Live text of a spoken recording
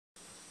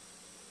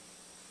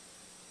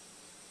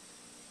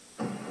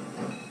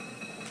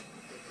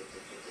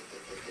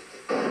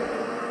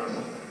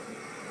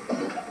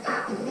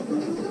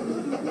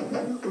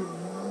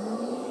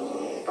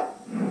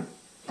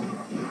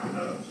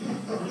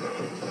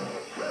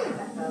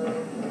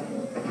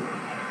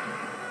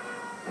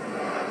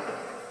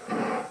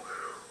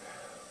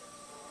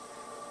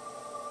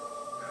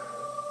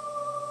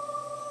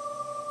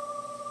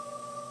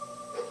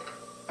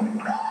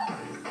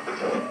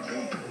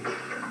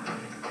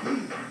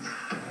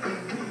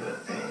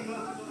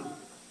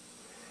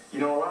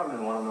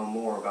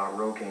about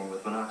Rogaine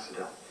with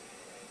minoxidil.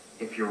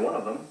 If you're one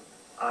of them,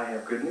 I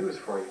have good news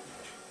for you.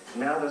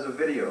 Now there's a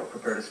video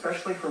prepared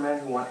especially for men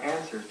who want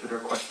answers to their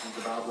questions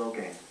about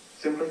Rogaine.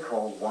 Simply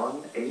call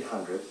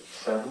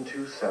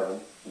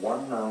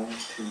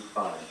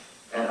 1-800-727-1925,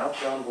 and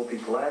Outfield will be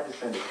glad to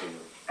send it to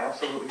you,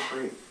 absolutely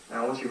free.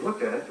 Now, once you've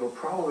looked at it, you'll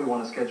probably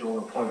want to schedule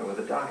an appointment with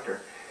a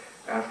doctor.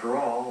 After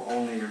all,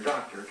 only your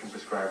doctor can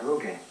prescribe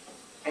Rogaine.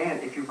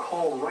 And if you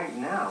call right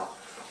now,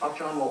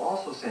 Upjohn will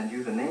also send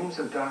you the names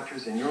of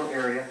doctors in your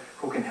area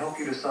who can help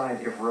you decide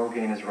if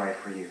Rogaine is right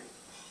for you.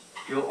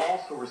 You'll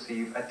also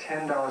receive a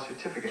 $10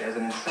 certificate as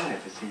an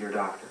incentive to see your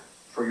doctor.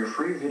 For your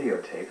free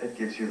videotape that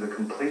gives you the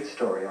complete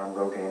story on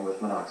Rogaine with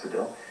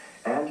minoxidil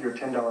and your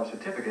 $10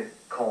 certificate,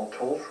 call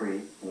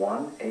toll-free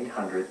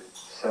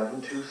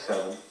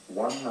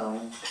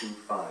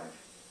 1-800-727-1925.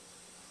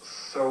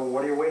 So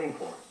what are you waiting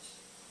for?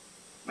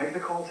 Make the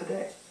call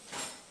today.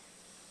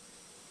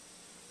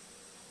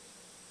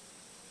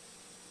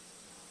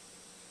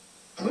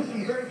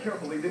 Listen very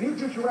carefully. The new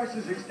Future X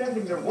is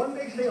extending their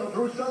one-day sale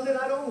through Sunday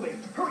night only.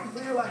 Hurry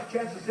for your last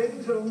chance of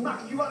savings that'll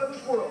knock you out of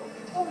this world.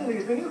 Only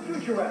at the new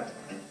Future X.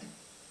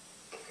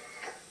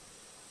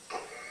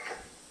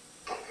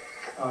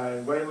 I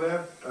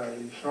weightlift, I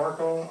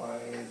snorkel, I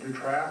do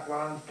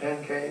triathlons,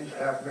 10Ks,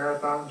 half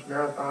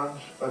marathons,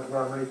 but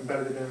where I'm really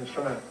competitive in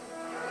swimming.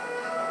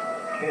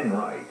 Ken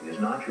Wright is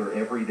not your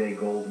everyday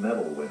gold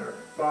medal winner.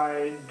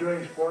 By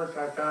doing sports,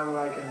 I found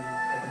that I can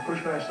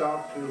push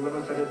myself to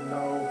limits I didn't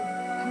know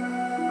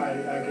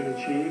I could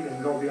achieve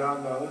and go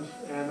beyond those,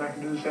 and I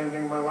can do the same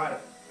thing in my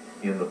life.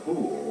 In the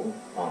pool,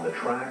 on the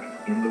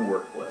track, in the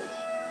workplace,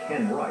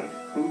 Ken Wright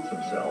proves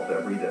himself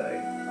every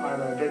day.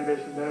 I'm a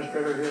database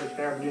administrator here at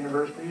Stanford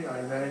University.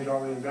 I manage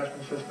all the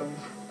investment systems.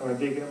 I'm a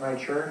deacon at my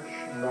church,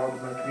 involved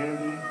in my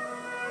community,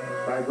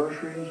 buy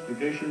groceries, do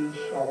dishes,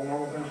 all the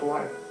normal things of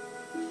life.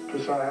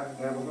 Just so I happen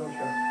to have a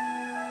wheelchair.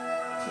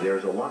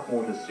 There's a lot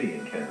more to see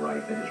in Ken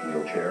Wright than his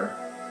wheelchair.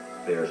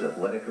 There's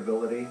athletic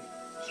ability,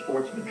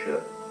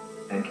 sportsmanship,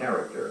 and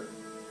character,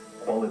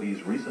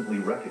 qualities recently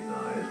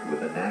recognized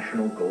with a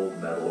National Gold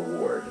Medal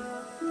Award.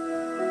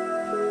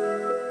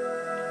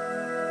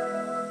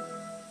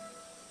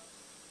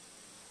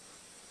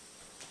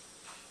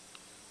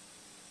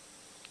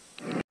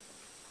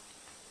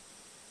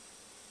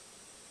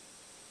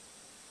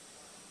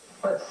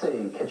 Let's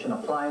see, kitchen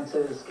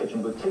appliances,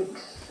 kitchen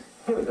boutiques.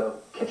 Here we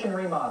go, kitchen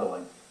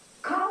remodeling.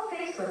 Call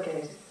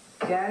Facelifters.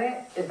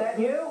 Janet, is that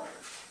you?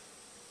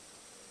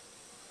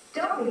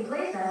 Don't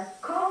replace us.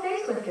 Call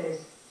Facelifters.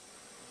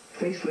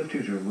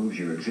 Facelifters removes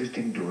your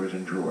existing doors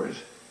and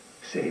drawers,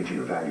 saves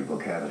your valuable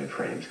cabinet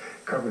frames,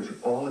 covers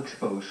all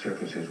exposed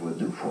surfaces with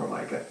new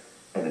Formica,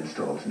 and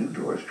installs new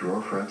doors,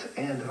 drawer fronts,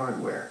 and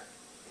hardware.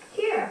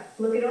 Here,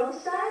 look at all the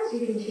styles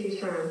you can choose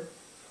from.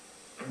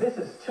 This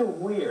is too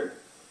weird.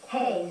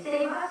 Hey,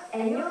 save us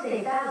and you'll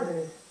save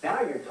thousands. Now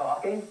you're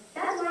talking.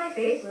 That's why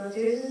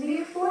Facelifters is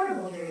the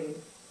affordable dream.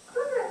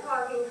 Who's not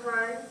talking,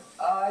 hon?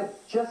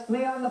 Just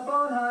me on the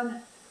phone,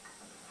 hon.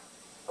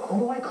 Who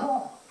do I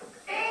call?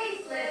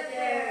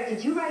 Facelifters!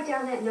 Did you write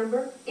down that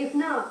number? If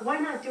not, why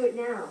not do it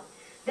now?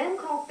 Then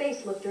call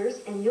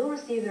Facelifters and you'll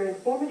receive their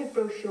informative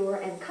brochure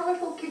and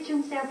colorful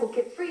kitchen sample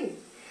kit free.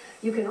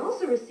 You can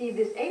also receive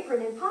this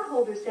apron and pot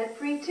holder set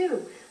free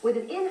too, with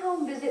an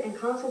in-home visit and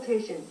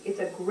consultation. It's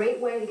a great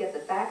way to get the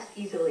facts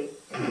easily.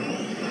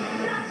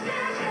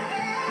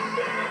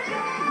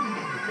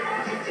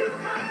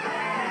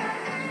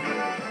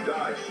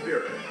 Dodge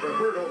Spirit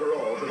preferred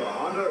overall to the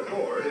Honda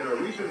Accord in a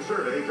recent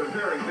survey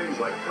comparing things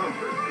like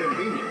comfort,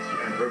 convenience,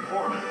 and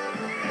performance.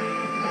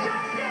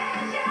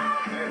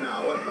 And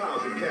now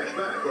 1,000 cash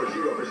back or 0%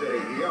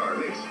 APR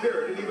makes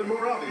Spirit an even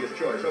more obvious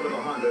choice over the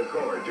Honda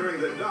Accord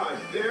during the Dodge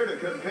Dare to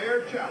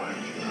Compare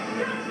Challenge.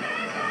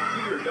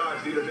 See your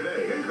Dodge dealer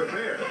today and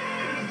compare.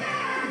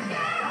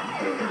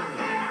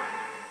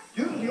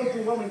 Due to the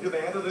overwhelming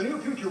demand of the new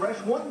Future X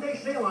one-day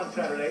sale on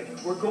Saturday,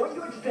 we're going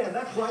to extend,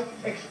 that's right,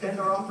 extend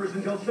our offers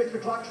until 6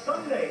 o'clock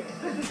Sunday.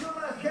 This is your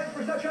last chance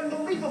for such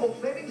unbelievable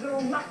savings that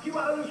will knock you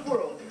out of this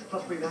world.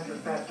 Plus free mattress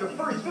pads to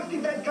first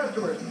 50-bed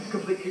customers.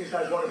 Complete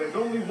king-size waterbeds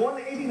only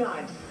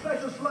 $189.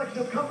 Special selection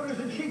of comforters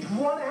and sheets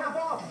 1/2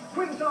 off.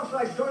 Queen soft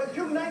size start at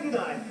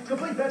 $299.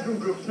 Complete bedroom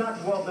groups not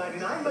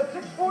 $12.99 but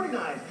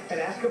 $6.49. And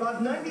ask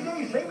about 90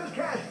 days, same as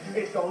cash.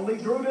 It's only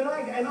through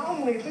tonight and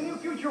only at the new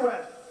Future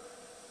X.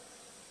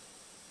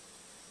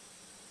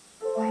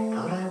 I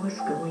thought I was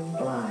going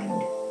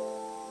blind,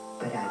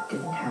 but I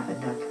didn't have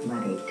enough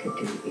money to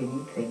do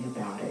anything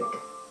about it.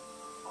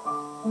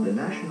 The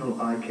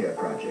National Eye Care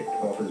Project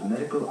offers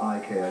medical eye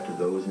care to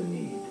those in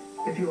need.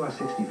 If you are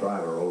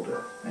 65 or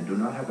older and do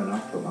not have an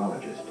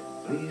ophthalmologist,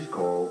 please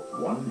call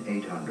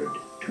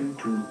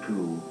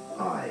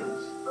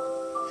 1-800-222-EYES.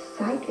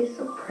 Sight is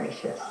so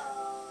precious.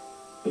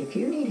 If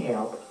you need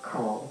help,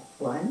 call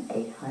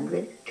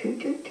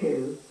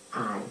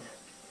 1-800-222-EYES.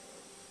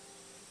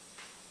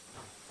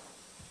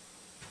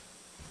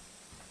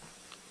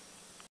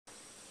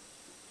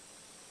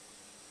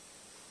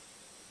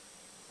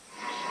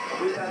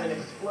 With had an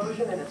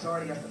explosion and it's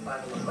already up to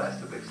 5:11.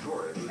 That's the big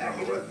story.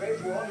 Acting doing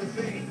great, we're on the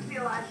scene.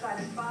 Feel outside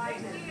is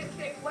 5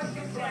 minutes. What's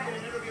your Like an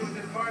interview with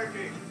this fire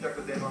team. Check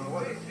with Dave on the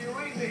way. Do you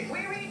read me?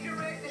 We read you,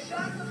 Rick. The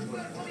shot looks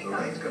good. We'll be The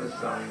rain's gonna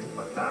stop,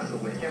 but not the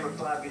wind. Camera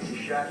 5 gets you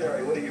shot.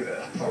 Jerry, what do you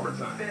have?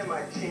 Overtime. Stand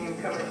my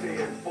team coming to you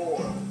in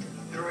 4,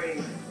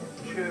 3,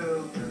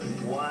 2,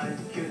 1.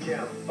 Cue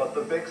Jim. But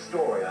the big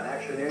story on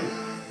Action News.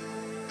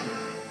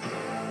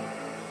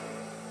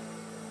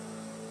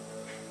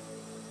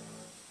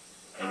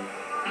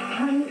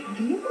 Honey,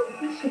 do you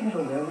think we should have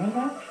a will made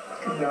up?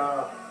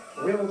 Nah,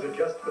 wills are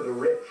just for the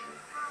rich.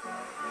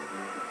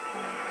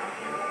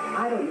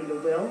 I don't need a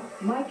will.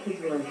 My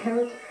kids will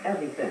inherit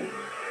everything.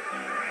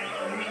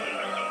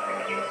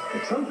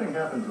 If something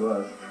happened to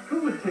us,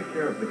 who would take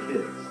care of the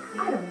kids?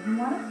 I don't even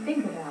want to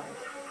think about it.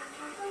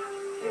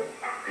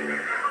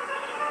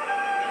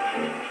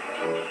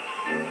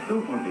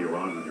 Don't monkey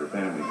around with your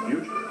family's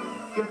future.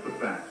 Get the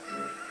facts.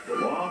 The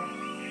law,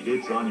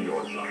 it's on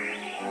your side.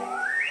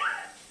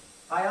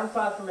 Hi, I'm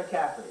Todd from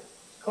McCafferty.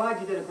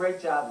 Clyde, you did a great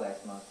job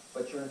last month,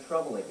 but you're in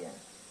trouble again.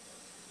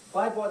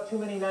 Clyde bought too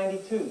many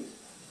 92s.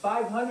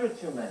 500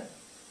 too many.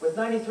 With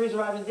 93s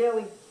arriving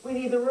daily, we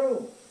need the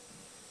room.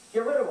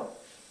 Get rid of them.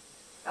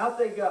 Out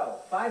they go.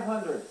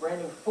 500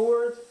 brand new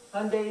Fords,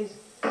 Hyundais,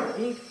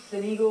 Jeeps,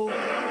 and Eagles.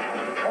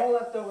 All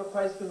leftover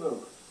price to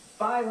move.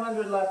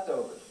 500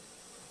 leftovers.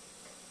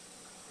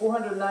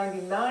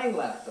 499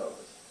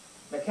 leftovers.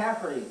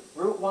 McCafferty,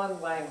 Route 1,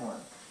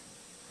 Langhorne.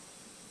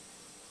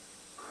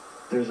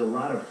 There's a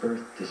lot of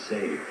earth to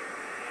save.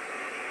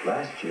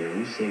 Last year,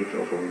 we saved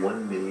over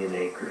 1 million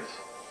acres.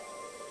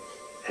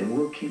 And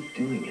we'll keep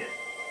doing it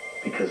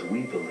because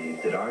we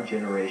believe that our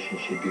generation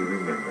should be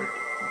remembered,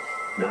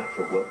 not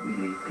for what we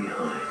leave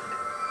behind,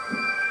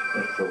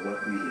 but for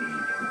what we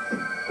leave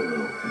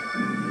alone.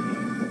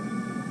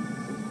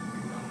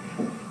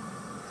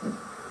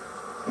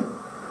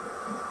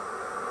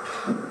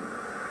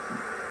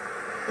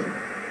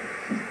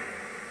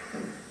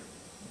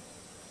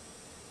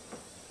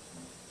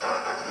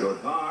 Your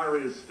car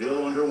is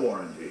still under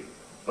warranty,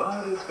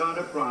 but it's got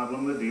a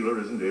problem the dealer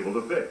isn't able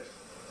to fix.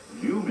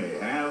 You may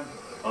have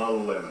a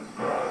lemon.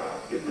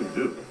 If you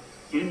do,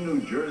 in New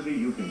Jersey,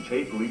 you can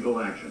take legal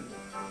action.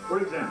 For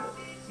example,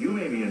 you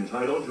may be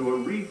entitled to a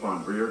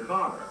refund for your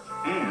car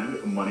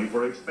and money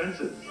for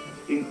expenses,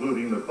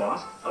 including the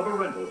cost of a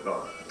rental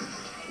car.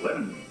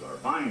 Lemons are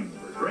fine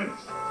for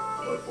drinks,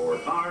 but for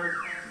cars,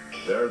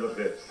 they're the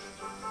pits.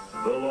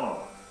 The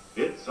law,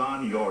 it's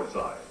on your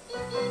side.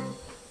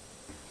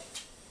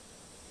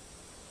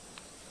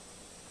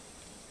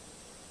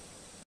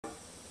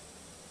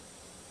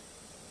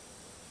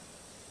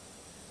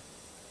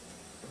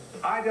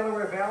 Hi,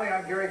 Delaware Valley.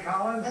 I'm Gary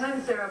Collins. And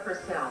I'm Sarah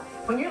Purcell.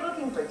 When you're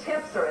looking for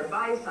tips or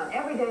advice on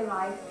everyday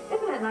life,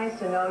 isn't it nice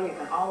to know you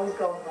can always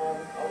go home?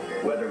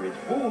 Whether it's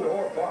food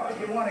or fun,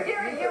 You want to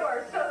Gary, you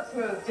are so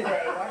smooth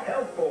today.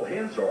 helpful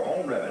hints or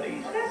home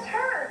remedies, This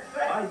hurts.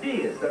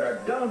 ideas that are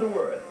down to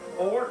earth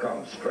or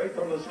come straight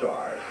from the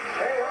stars.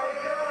 Hey, how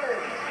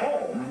you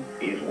doing? Home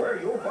is where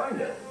you'll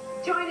find it.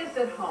 Join us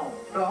at home.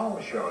 The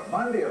Home Show,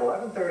 Monday at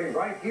 11:30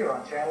 right here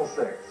on Channel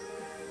 6.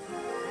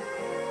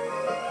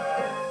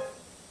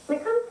 When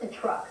it comes to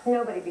trucks,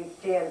 nobody beats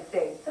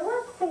GMC. So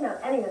let's clean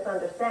up any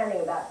misunderstanding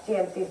about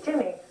GMC's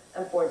Jimmy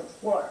and Ford's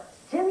Explorer.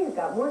 Jimmy's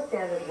got more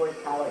standard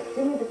horsepower.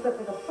 Jimmy's equipped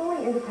with a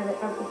fully independent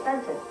front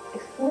suspension.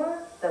 Explorer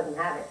doesn't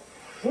have it.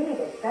 Jimmy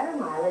gets better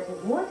mileage,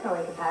 has more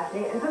towing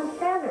capacity, and comes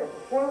standard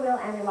with four-wheel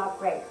anti-lock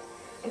brakes.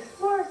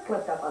 Explorer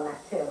slipped up on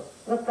that, too.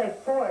 Looks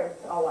like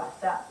Ford's all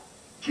washed up.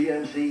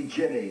 GMC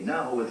Jimmy,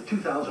 now with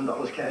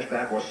 $2,000 cash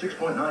back or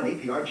 6.9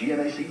 APR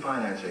GMAC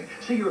financing.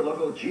 See your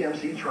local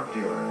GMC truck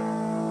dealer.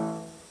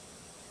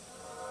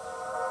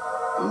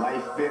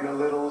 Life been a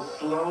little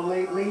slow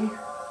lately?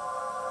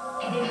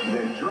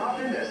 Then drop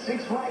into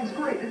Six Flags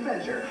Great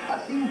Adventure, a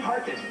theme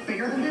park that's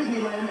bigger than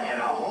Disneyland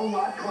and a whole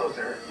lot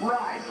closer.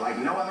 Rides like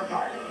no other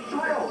park,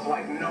 thrills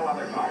like no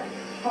other park,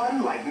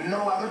 fun like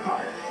no other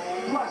park.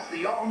 Plus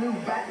the all-new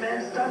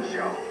Batman stunt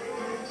show.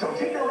 So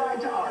take a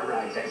ride to our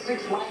rides at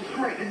Six Flags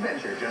Great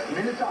Adventure, just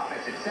minutes off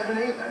exit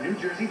 7A of the New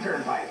Jersey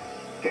Turnpike.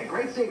 Get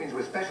great savings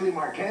with specially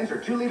marked cans or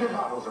 2-liter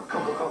bottles of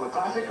Coca-Cola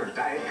Classic or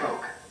Diet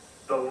Coke.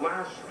 The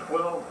last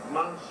 12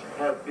 months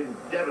have been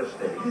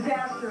devastating.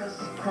 Disastrous.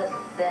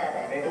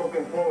 Pathetic. Ain't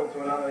looking forward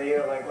to another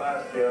year like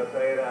last year, I'll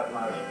tell you that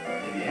much.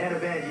 Have you had a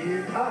bad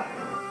year?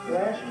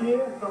 Last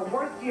year, the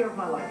worst year of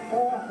my life.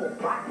 Awful,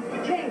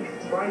 rotten,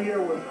 jinxed. My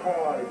year was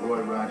hard.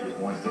 Roy Rogers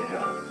wants to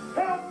help.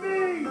 Help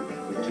me!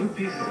 With 2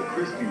 pieces of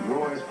crispy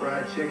Roy's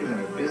fried chicken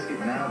and a biscuit,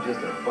 now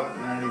just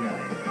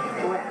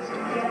 $1.99. West,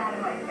 get out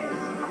of my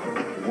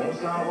face. It won't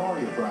solve all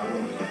your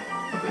problems,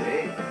 but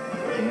hey,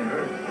 can't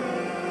hurt.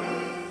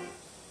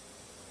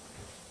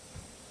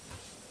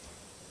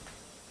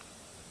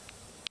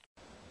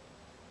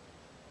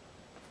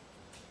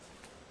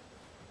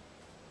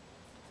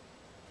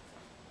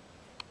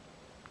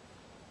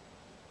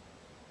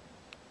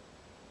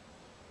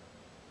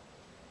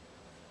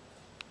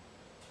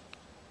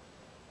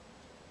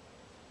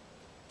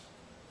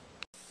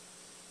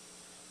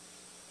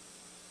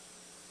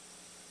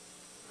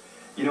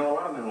 You know, a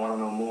lot of men want to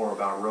know more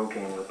about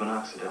Rogaine with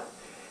minoxidil.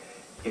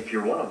 If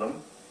you're one of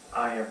them,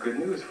 I have good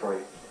news for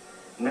you.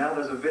 Now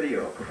there's a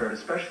video prepared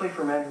especially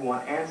for men who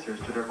want answers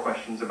to their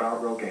questions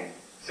about Rogaine.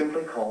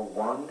 Simply call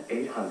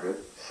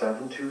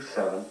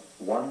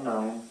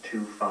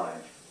 1-800-727-1925,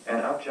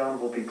 and Upjohn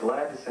will be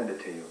glad to send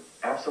it to you,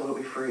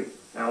 absolutely free.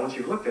 Now, once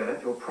you've looked at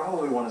it, you'll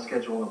probably want to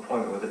schedule an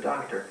appointment with a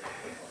doctor.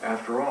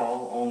 After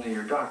all, only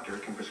your doctor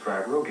can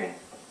prescribe Rogaine.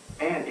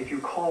 And if you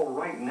call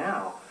right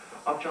now,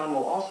 Upjohn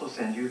will also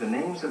send you the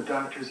names of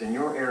doctors in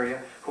your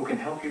area who can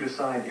help you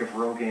decide if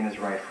Rogaine is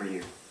right for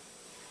you.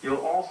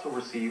 You'll also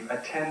receive a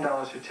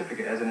 $10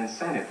 certificate as an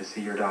incentive to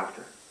see your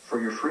doctor. For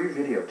your free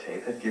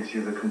videotape that gives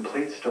you the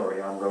complete story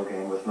on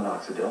Rogaine with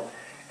minoxidil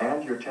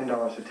and your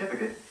 $10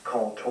 certificate,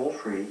 call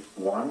toll-free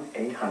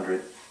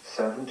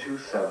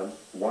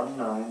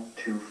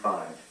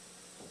 1-800-727-1925.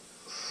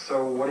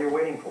 So what are you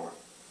waiting for?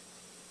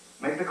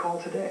 Make the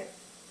call today.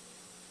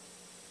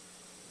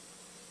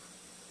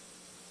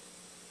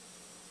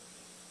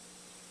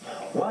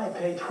 Why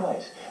pay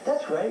twice?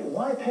 That's right,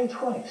 why pay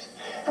twice?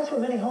 That's what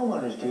many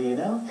homeowners do, you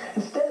know?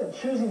 Instead of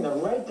choosing the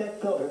right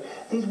deck builder,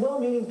 these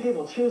well-meaning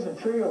people choose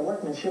inferior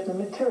workmanship and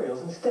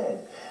materials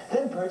instead.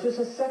 Then purchase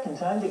a second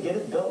time to get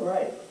it built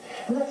right.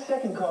 And that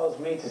second call is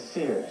made to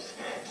Sears.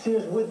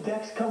 Sears wood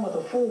decks come with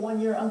a full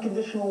 1-year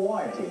unconditional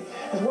warranty,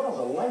 as well as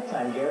a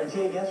lifetime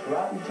guarantee against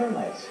rot and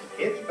termites.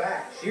 It's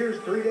back. Sears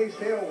 3-day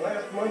sale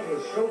last month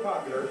was so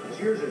popular,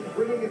 Sears is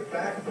bringing it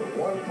back for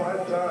one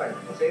final time.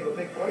 Save a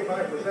big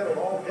 25% on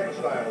all deck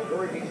styles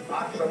during these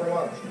hot summer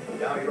months.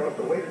 Now you don't have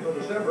to wait until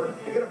December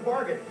to get a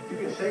bargain. You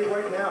can save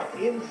right now,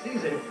 in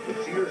season,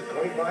 with Sears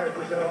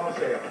 25% off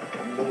sale.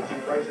 You won't see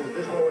prices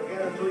this low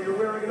again until you're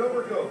wearing an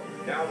overcoat.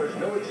 Now there's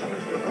no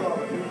excuse to put on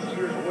a new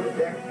Sears wood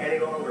deck any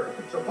longer.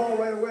 So call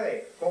right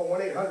away. Call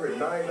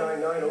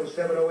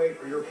 1-800-999-0708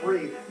 for your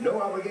free, no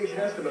obligation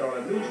estimate on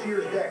a new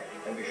Sears deck.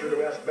 And be sure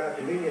to ask about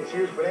convenient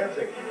Sears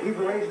financing. We've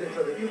arranged it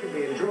so that you can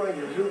be enjoying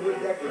your new wood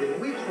deck within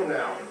weeks from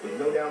now with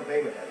no down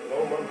payment and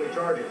low monthly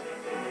charges.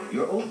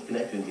 Your Olds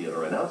Connection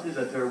dealer announces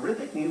a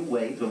terrific new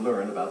way to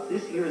learn about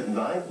this year's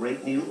 9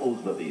 great new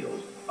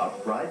Oldsmobiles. A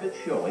private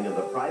showing in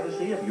the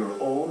privacy of your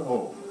own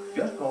home.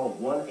 Just call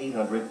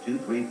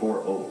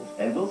 1-800-234-OLDS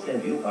and we'll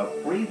send you a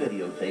free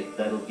videotape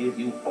that'll give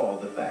you all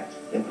the facts,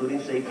 including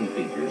safety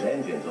features,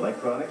 engines,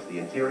 electronics, the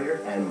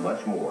interior, and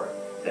much more.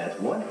 That's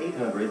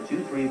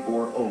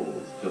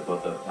 1-800-234-OLDS to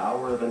put the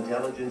power of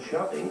intelligent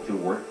shopping to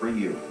work for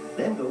you.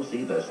 Then go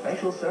see the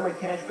special summer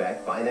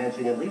cashback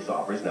financing and lease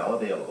offers now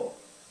available.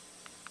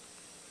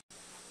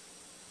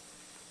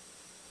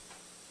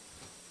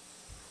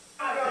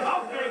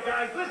 Okay,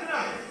 guys, listen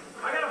up.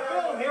 I got a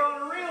film here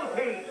on a reel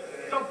team,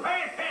 so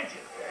pay attention.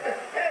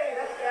 Hey,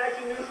 that's the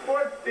Action News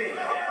Sports team.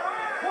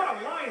 What a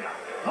lineup,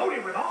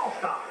 loaded with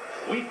all-stars.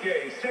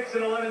 Weekdays, 6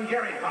 and 11,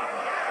 Gary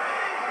Papa.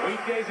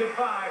 Weekdays at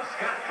 5,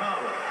 Scott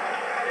Palmer.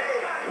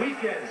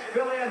 Weekends,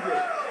 Phil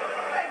Andrews.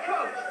 Hey,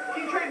 Coach,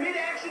 can you trade me to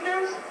Action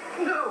News?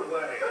 No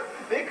way.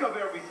 They cover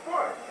every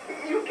sport.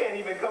 You can't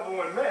even cover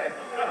one man.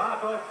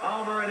 Papa,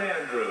 Palmer, and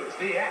Andrews,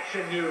 the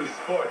Action News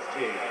Sports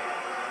team.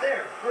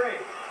 They're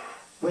great.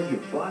 When you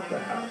bought the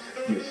house,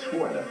 you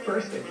swore the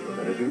first thing you were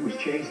going to do was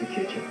change the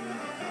kitchen.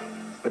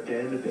 But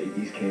then the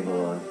babies came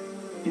along.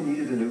 You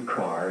needed a new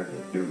car and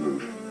a new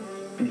roof.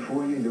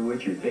 Before you knew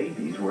it, your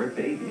babies weren't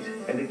babies,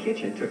 and the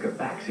kitchen took a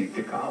backseat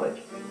to college.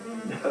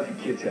 Now the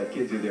kids have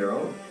kids of their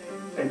own,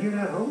 and you're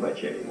not home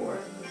much anymore.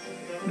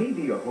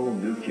 Maybe a whole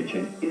new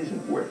kitchen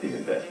isn't worth the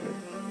investment.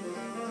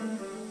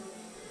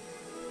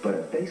 But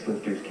a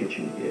facelifter's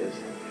kitchen is,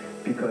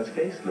 because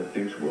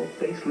facelifters will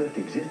facelift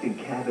existing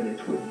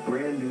cabinets with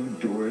brand new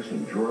doors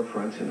and drawer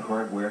fronts and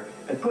hardware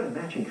and put a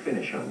matching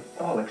finish on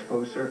all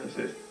exposed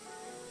surfaces.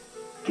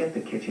 Get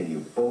the kitchen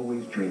you've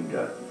always dreamed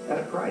of at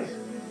a price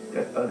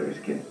that others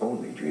can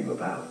only dream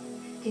about.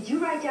 Did you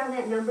write down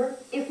that number?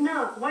 If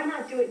not, why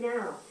not do it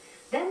now?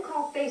 Then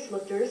call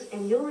Facelifters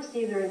and you'll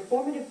receive their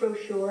informative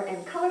brochure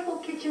and colorful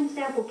kitchen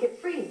sample kit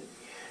free.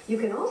 You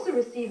can also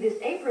receive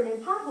this apron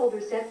and pot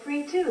holder set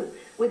free too,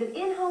 with an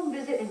in-home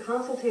visit and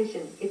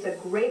consultation. It's a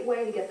great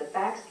way to get the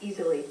facts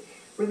easily.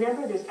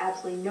 Remember, there's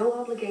absolutely no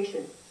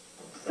obligation.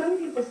 Some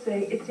people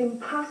say it's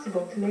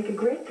impossible to make a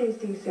great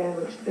tasting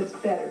sandwich that's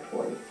better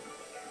for you.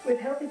 With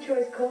Healthy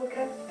Choice cold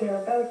cuts,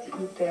 they're about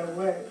to eat their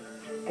words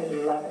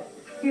and love it.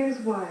 Here's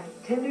why.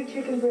 Tender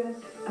chicken breast,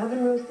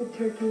 oven-roasted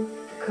turkey,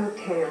 cooked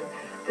ham.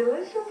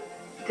 Delicious?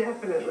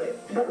 Definitely.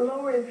 But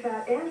lower in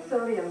fat and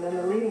sodium than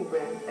the leading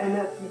brands, and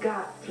that's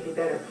got to be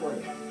better for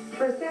you.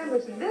 For a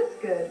sandwich this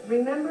good,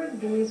 remember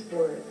these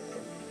words.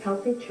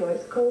 Healthy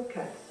Choice cold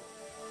cuts.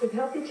 With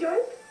Healthy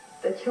Choice,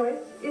 the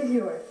choice is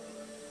yours.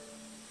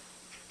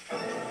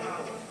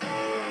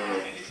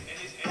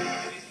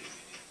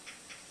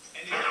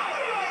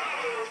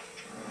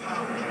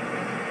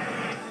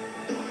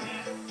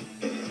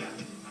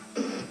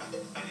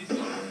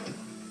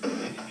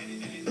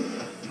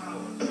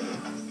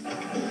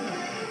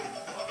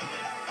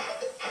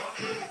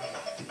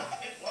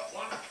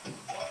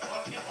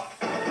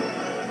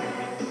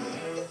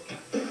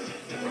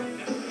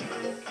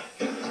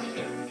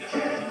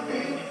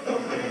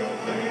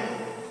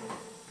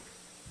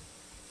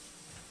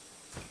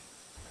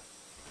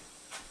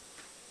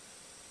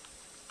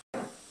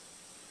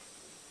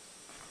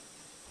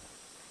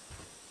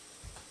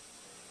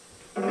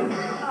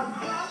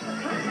 Across the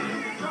country,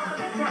 all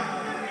the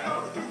time,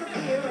 folks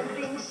disappear and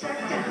things shut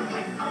down.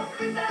 When Hope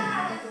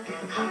revives,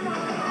 come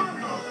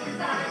on, Hope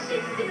revives,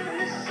 she's stealing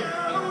the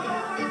show.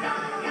 Hope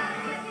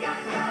revives,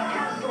 gotta go.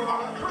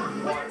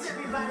 Where's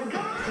everybody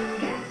gone?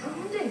 Get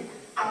tuned in.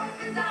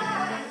 Hope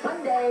revives.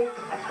 Sunday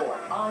at 4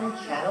 on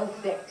Channel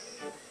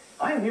 6.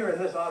 I'm here in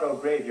this auto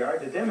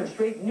graveyard to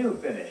demonstrate New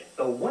Finish,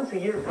 the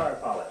once-a-year car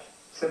polish.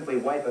 Simply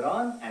wipe it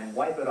on and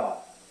wipe it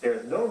off.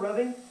 There's no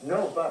rubbing,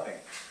 no buffing.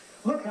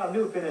 Look how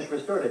New Finish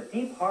restored a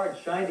deep, hard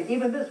shine to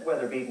even this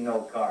weather-beaten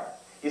old car.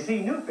 You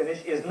see, New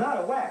Finish is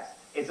not a wax.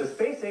 It's a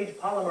space-age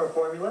polymer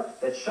formula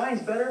that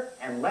shines better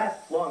and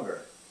lasts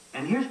longer.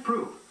 And here's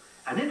proof.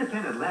 An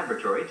independent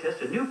laboratory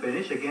tested New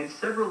Finish against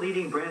several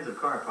leading brands of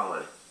car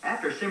polish.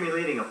 After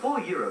simulating a full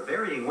year of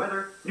varying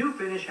weather, New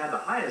Finish had the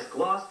highest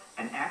gloss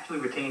and actually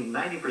retained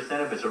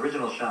 90% of its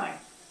original shine.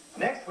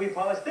 Next, we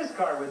polished this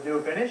car with New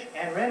Finish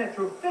and ran it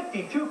through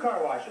 52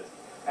 car washes.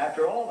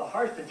 After all the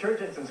harsh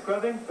detergents and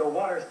scrubbing, the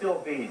water still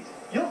beads.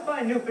 You'll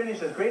find New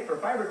Finish is great for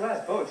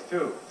fiberglass boats,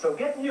 too. So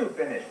get New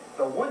Finish,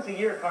 the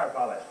once-a-year car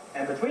polish.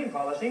 And between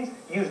polishings,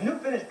 use New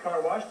Finish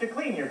car wash to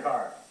clean your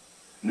car.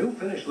 New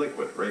Finish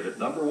Liquid, rated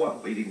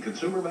 #1, leading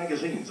consumer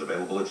magazines,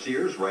 available at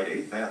Sears, Rite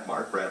Aid,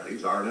 Pathmark,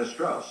 Bradley's, R&S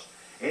Strauss,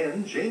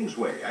 and James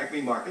Way,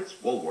 Acme Markets,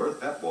 Woolworth,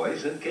 Pep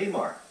Boys, and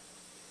Kmart.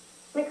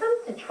 When it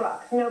comes to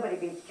trucks, nobody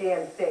beats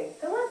GMC.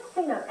 So let's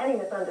clean up any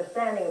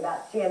misunderstanding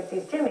about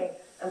GMC's Jimmy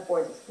and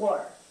Ford's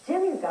Explorer.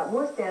 Jimmy's got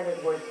more standard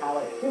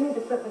horsepower. Jimmy's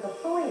equipped with a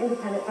fully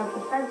independent front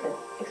suspension.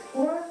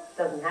 Explorer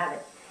doesn't have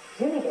it.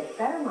 Jimmy gets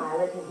better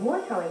mileage, has more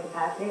towing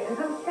capacity, and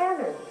comes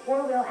standard with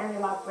 4-wheel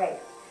anti-lock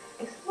brakes.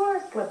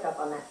 Explorer slipped up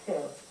on that,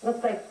 too.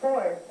 Looks like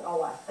Ford's all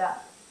washed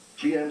up.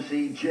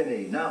 GMC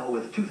Jimmy, now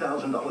with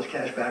 $2,000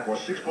 cash back or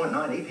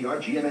 6.9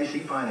 APR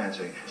GMAC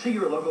financing. See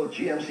your local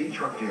GMC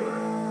truck dealer.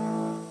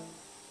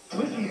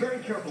 Listen very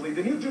carefully.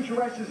 The new Future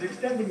Rush is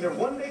extending their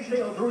one-day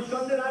sale through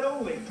Sunday night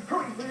only.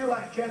 Hurry for your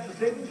last chance of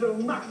savings that'll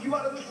knock you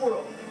out of this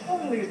world.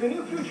 Only at the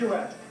new Future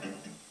Rush.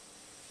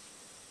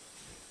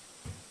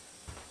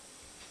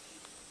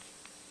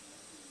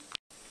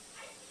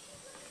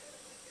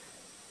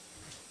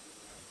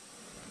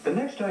 The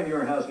next time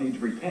your house needs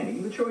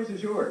repainting, the choice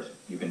is yours.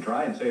 You can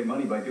try and save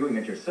money by doing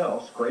it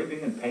yourself,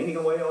 scraping and painting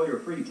away all your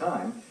free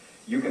time.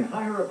 You can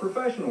hire a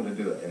professional to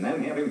do it and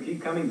then have him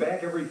keep coming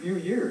back every few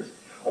years.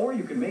 Or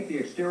you can make the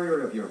exterior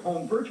of your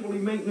home virtually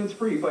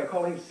maintenance-free by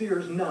calling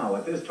Sears now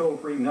at this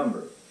toll-free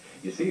number.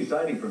 You see,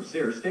 siding from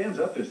Sears stands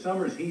up to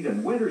summer's heat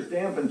and winter's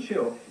damp and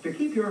chill to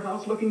keep your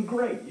house looking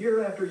great year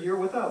after year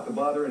without the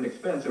bother and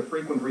expense of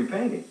frequent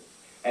repainting.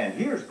 And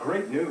here's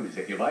great news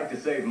if you'd like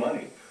to save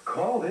money.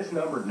 Call this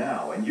number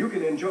now and you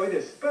can enjoy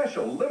this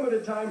special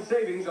limited-time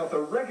savings off the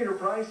regular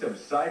price of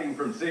siding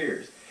from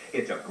Sears.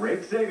 It's a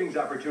great savings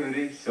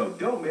opportunity, so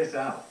don't miss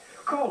out.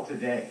 Call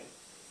today.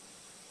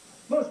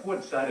 Most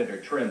wood-sided or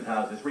trimmed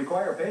houses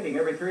require painting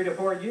every 3 to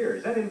 4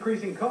 years at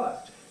increasing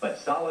costs, but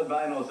solid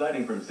vinyl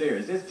siding from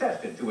Sears is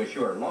tested to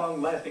assure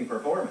long-lasting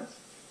performance.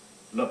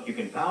 Look, you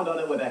can pound on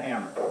it with a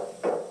hammer.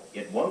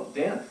 It won't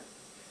dent.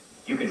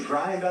 You can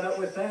grind on it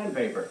with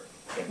sandpaper.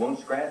 It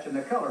won't scratch and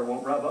the color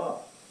won't rub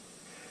off.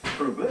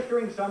 Through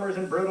blistering summers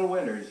and brutal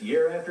winters,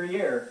 year after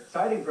year,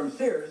 siding from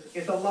Sears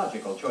is a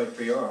logical choice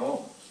for your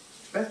home.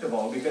 Best of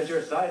all, because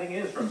your siding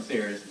is from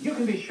Sears, you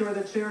can be sure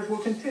that Sears will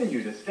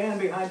continue to stand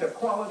behind the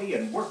quality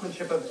and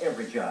workmanship of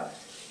every job.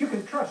 You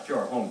can trust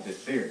your home to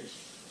Sears.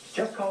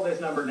 Just call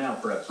this number now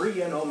for a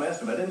free in-home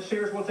estimate, and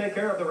Sears will take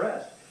care of the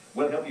rest.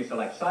 We'll help you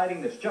select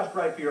siding that's just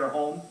right for your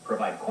home,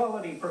 provide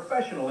quality,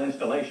 professional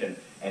installation,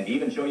 and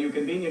even show you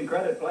convenient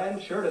credit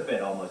plans sure to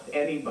fit almost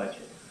any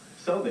budget.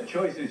 So the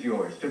choice is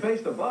yours, to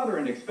face the bother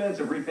and expense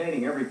of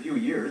repainting every few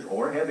years,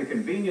 or have the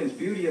convenience,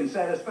 beauty, and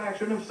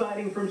satisfaction of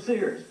siding from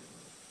Sears.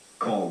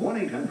 Call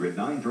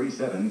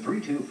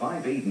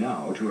 1-800-937-3258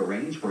 now to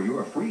arrange for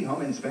your free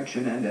home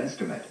inspection and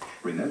estimate.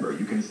 Remember,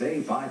 you can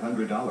save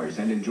 $500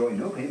 and enjoy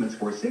no payments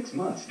for 6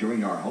 months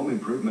during our home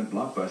improvement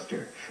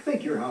blockbuster.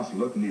 Make your house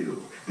look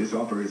new. This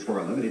offer is for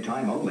a limited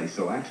time only,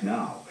 so act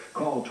now.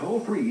 Call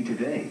toll-free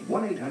today,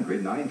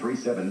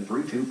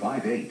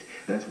 1-800-937-3258.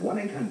 That's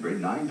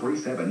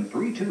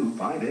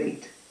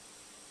 1-800-937-3258.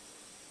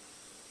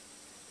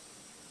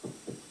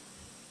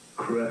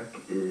 Crack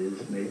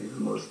is maybe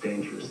the most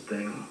dangerous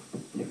thing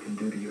you can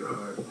do to your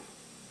heart.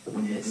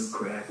 When you do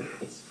crack,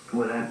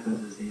 what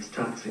happens is these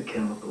toxic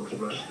chemicals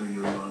rush through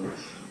your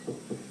lungs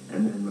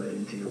and then right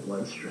into your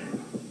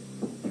bloodstream.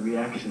 The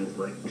reaction is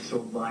like so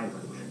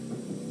violent.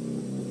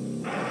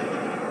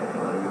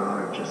 Well, your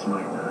heart just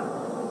might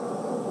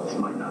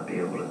not be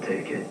able to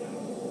take it.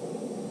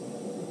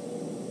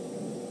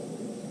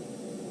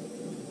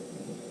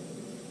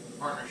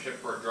 Partnership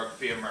for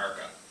Drug-Free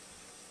America.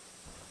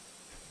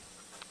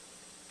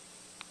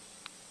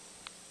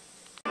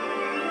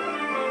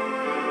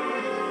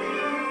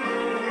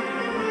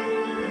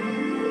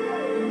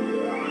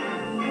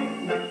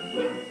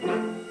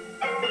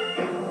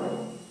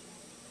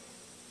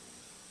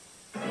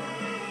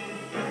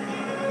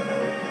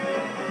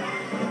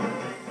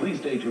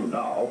 Stay tuned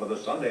now for the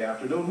Sunday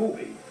afternoon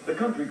movie, The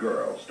Country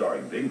Girl,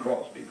 starring Bing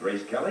Crosby,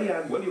 Grace Kelly,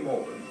 and William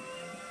Holden.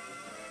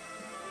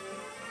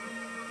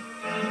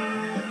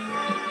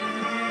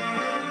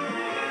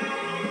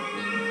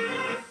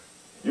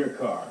 Your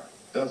car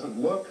doesn't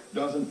look,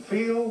 doesn't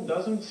feel,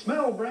 doesn't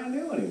smell brand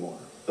new anymore.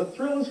 The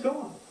thrill is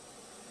gone.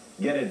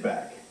 Get it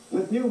back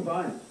with new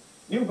vinyl.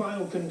 New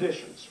vinyl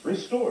conditions,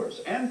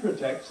 restores, and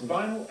protects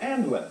vinyl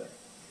and leather.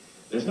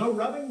 There's no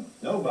rubbing,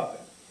 no buffing.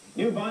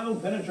 New vinyl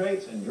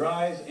penetrates and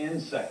dries in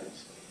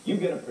seconds. You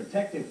get a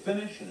protective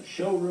finish and a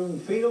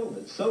showroom feel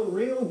that's so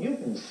real you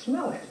can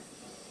smell it.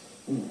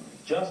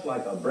 Just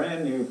like a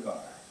brand new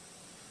car.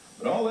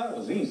 But all that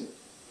was easy.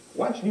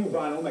 Watch new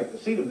vinyl make the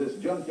seat of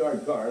this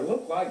junkyard car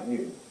look like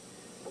new.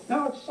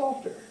 Now it's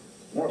softer,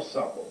 more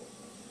supple.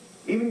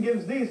 Even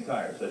gives these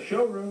tires a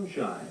showroom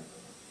shine.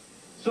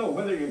 So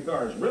whether your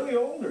car is really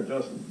old or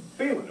just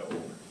feeling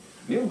old,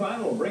 new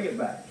vinyl will bring it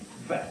back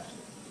fast.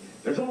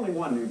 There's only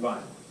one new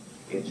vinyl.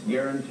 It's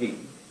guaranteed.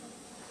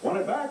 Want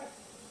it back?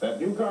 That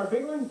new car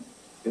feeling?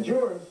 It's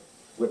yours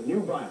with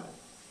new vinyl.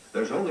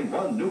 There's only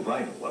one new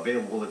vinyl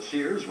available at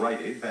Sears,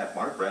 Rite Aid, Pat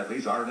Mart,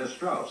 Bradley's, R&S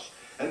Strauss,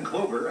 and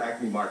Clover,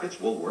 Acme Markets,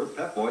 Woolworth,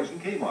 Pep Boys,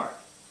 and Kmart.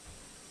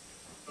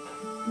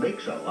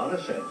 Makes a lot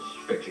of sense,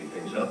 fixing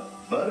things up.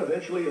 But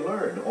eventually you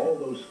learn all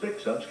those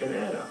fix-ups can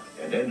add up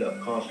and end up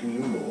costing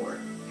you more.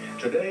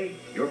 Today,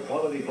 your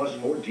Quality Plus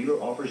Ford dealer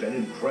offers an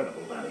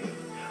incredible value.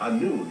 A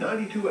new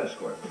 92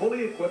 Escort,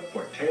 fully equipped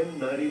for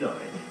 $10.99.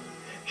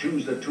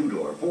 Choose the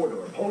 2-door,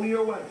 4-door Pony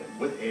or wagon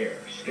with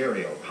air,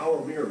 stereo,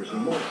 power mirrors,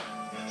 and more.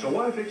 So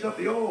why fix up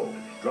the old?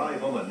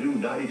 Drive home a new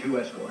 92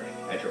 Escort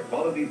at your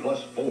Quality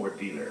Plus Ford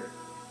dealer,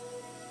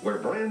 where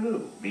brand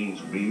new means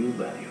real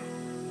value.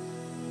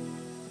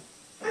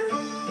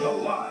 The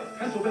live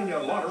Pennsylvania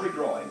lottery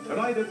drawing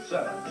tonight at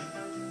 7.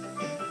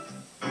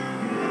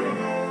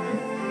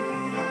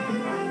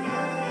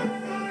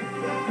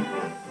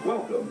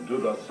 Welcome to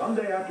the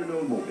Sunday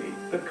afternoon movie,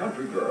 The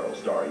Country Girl,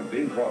 starring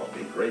Bing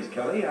Crosby, Grace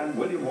Kelly, and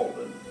William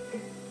Holden.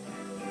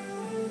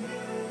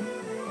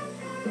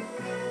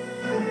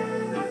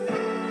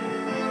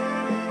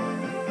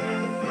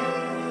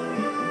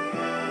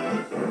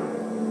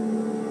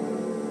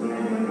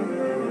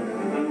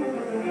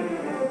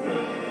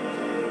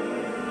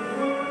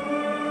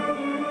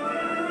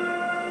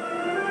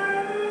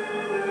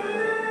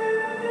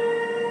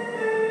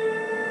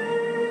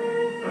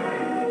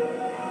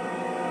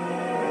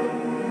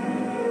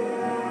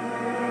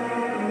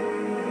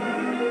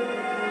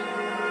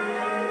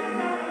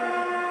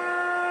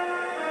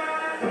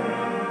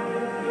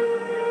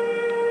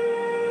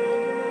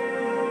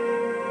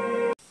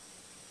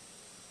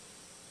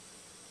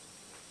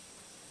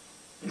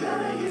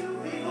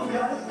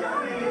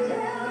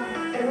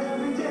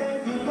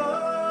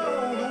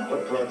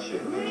 What brought you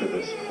to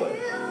this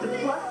place? The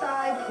plus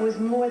side was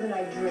more than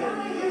I dreamed.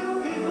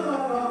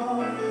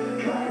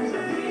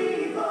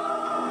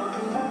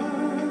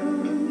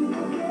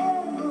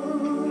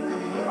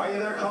 Are you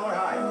there, caller?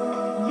 Hi.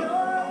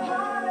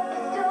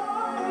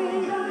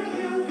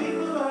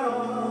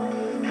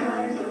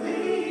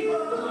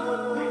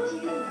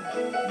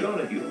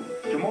 Donahue,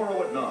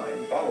 tomorrow at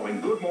 9,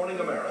 following Good Morning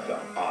America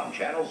on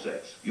Channel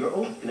 6. Your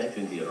Olds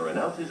Connection Theater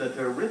announces a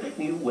terrific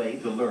new way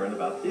to learn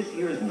about this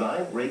year's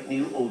 9 great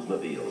new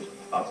Oldsmobiles.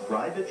 A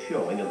private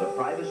showing in the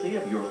privacy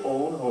of your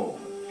own home.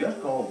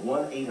 Just call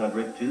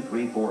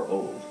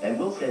 1-800-234-OLDS and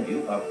we'll send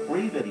you a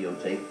free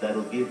videotape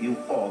that'll give you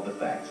all the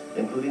facts,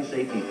 including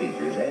safety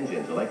features,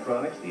 engines,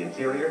 electronics, the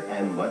interior,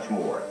 and much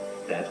more.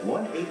 That's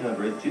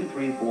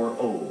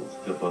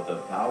 1-800-234-OLDS to put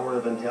the power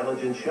of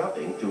intelligent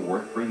shopping to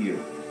work for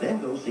you. Then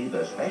go see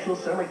the special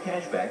summer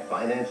cashback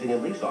financing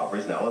and lease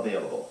offers now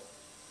available.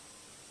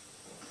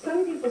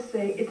 Some people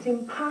say it's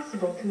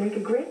impossible to make a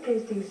great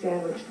tasting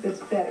sandwich that's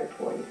better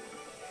for you.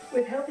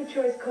 With Healthy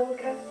Choice cold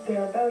cuts,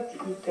 they're about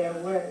to eat their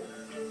words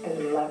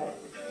and love it.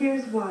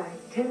 Here's why.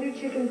 Tender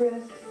chicken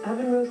breast,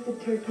 oven roasted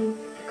turkey,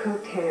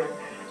 cooked ham.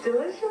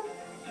 Delicious?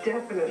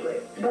 Definitely.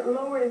 But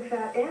lower in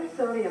fat and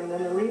sodium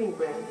than the leading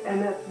brands,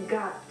 and that's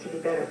got to be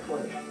better for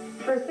you.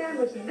 For a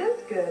sandwich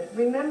this good,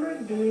 remember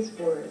these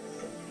words.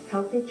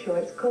 Healthy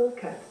Choice cold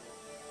cuts.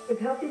 With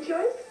Healthy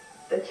Choice,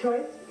 the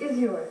choice is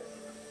yours.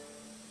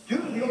 Due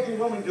to the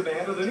overwhelming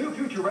demand of the new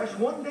Future Rush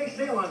one-day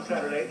sale on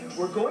Saturday,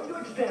 we're going to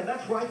extend,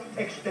 that's right,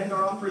 extend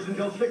our offers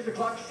until 6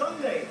 o'clock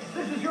Sunday.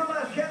 This is your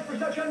last chance for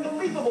such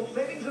unbelievable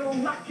savings that'll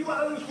knock you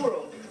out of this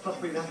world. Plus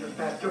free mattress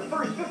pads to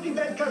first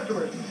 50-bed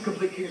customers.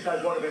 Complete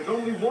king-size waterbeds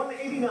only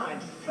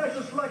 $189.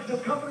 Special selection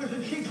of comforters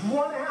and sheets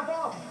 1/2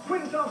 off.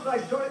 Queen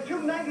soft-size toilet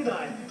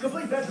 $299.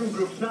 Complete bedroom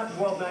groups not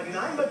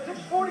 $12.99 but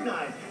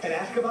 $6.49. And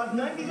ask about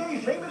 90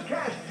 days, same as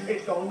cash.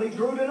 It's only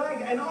through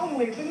tonight and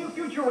only at the new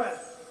Future Rush.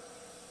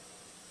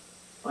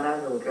 When I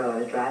was a little girl, I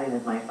was driving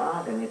with my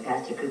father, and we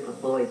passed a group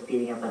of boys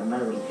beating up on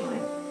another little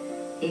boy.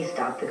 He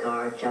stopped the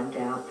car, jumped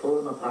out, pulled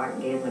them apart,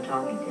 and gave them a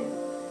talking to.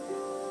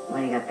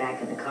 When he got back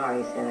in the car,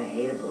 he said, "I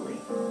hate a bully."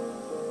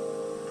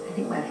 I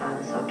think my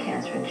father saw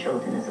cancer in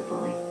children as a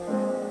bully.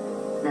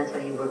 And that's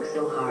why he worked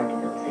so hard to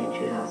build St.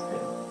 Jude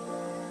Hospital.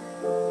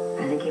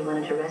 I think he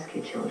wanted to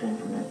rescue children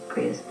from the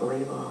greatest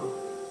bully of all.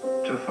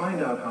 To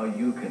find out how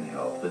you can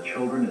help the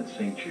children at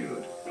St.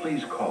 Jude,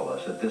 please call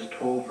us at this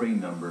toll-free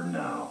number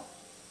now.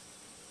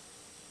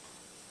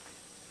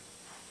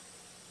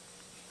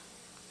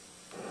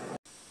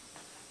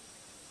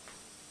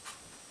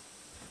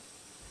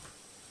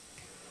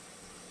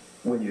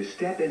 When you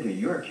step into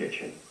your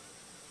kitchen,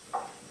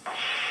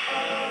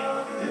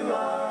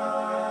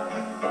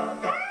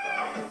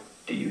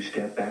 do you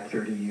step back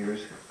 30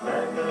 years?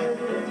 Harvey,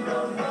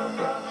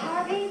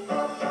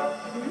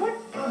 what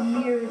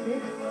year is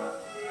it?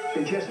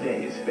 In just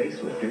days,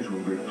 facelifters will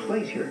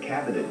replace your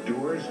cabinet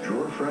doors,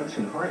 drawer fronts,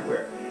 and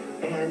hardware,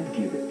 and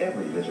give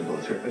every visible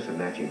surface a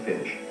matching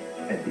finish.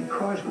 And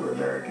because we're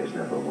America's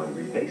 #1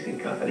 rebasing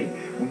company,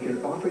 we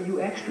can offer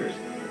you extras,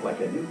 like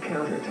a new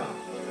countertop,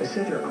 a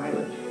center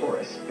island, or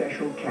a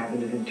special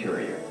cabinet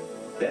interior.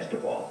 Best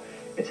of all,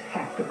 it's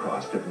half the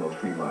cost of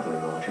most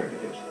remodeling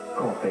alternatives.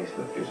 Call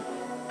Facelifters.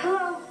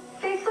 Hello,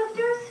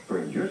 Facelifters?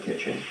 Bring your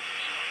kitchen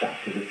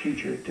back to the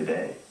future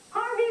today.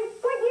 Harvey,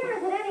 what year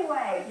is it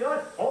anyway?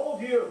 Just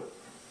told you.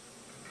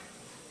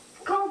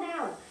 Call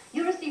now.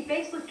 You'll receive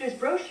Facelifters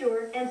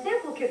brochure and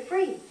sample kit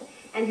free.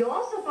 And you'll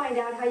also find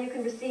out how you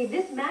can receive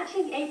this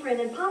matching apron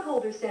and pot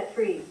holder set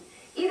free.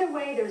 Either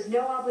way, there's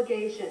no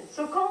obligation.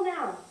 So call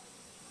now.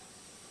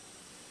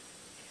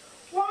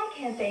 Why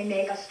can't they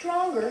make a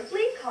stronger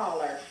flea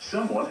collar?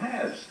 Someone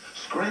has.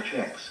 Scratch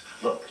X.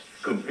 Look,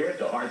 compared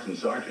to Hearts and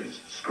Sergeants,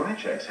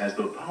 Scratch X has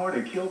the power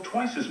to kill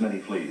twice as many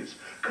fleas.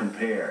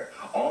 Compare.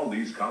 All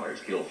these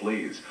collars kill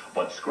fleas,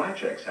 but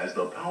Scratch X has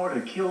the power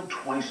to kill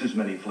twice as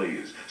many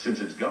fleas,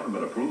 since it's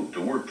government approved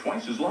to work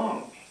twice as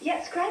long.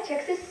 Yet Scratch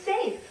X is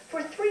safe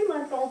for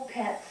 3-month-old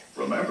pets.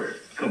 Remember,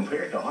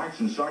 compared to Hearts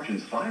and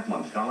Sergeant's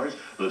 5-month collars,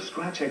 the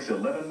Scratch X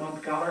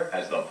 11-month collar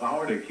has the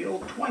power to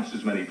kill twice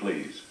as many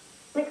fleas.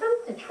 When it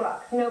comes to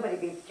trucks, nobody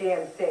beats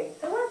GMC.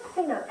 So let's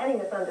clean up any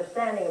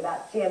misunderstanding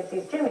about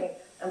GMC's Jimmy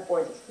and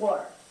Ford's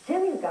Explorer.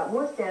 Jimmy's got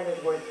more standard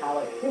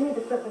horsepower. Jimmy's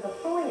equipped with a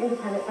fully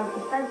independent front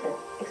suspension.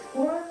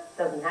 Explorer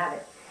doesn't have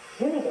it.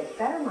 Jimmy gets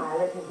better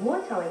mileage, has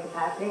more towing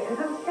capacity, and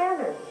comes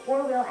standard with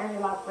 4-wheel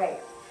anti-lock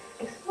brakes.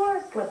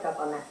 Explorer slipped up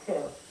on that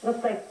too.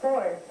 Looks like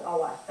Ford's all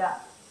washed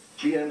up.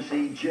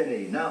 GMC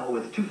Jimmy, now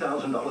with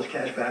 $2,000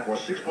 cash back or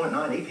 6.9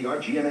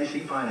 APR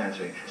GMAC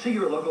financing. See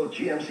your local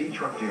GMC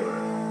truck dealer.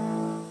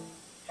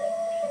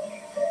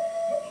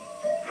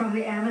 From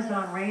the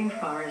Amazon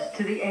rainforest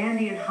to the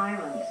Andean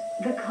highlands,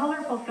 the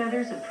colorful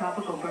feathers of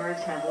tropical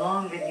birds have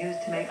long been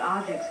used to make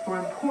objects for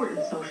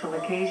important social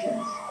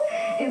occasions.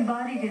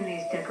 Embodied in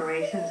these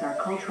decorations are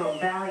cultural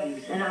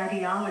values and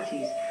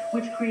ideologies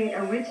which create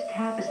a rich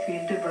tapestry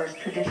of diverse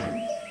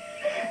traditions.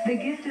 The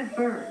gift of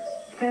birds,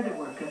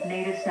 featherwork of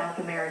native South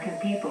American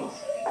peoples.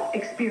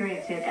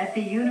 Experience it at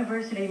the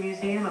University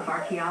Museum of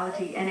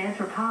Archaeology and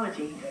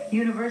Anthropology,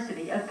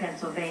 University of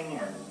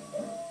Pennsylvania.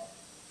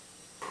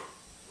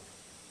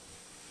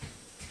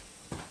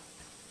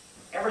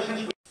 Ever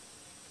since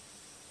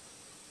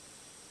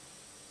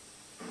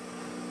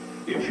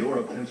If you're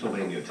a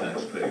Pennsylvania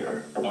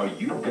taxpayer, are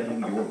you getting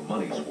your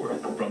money's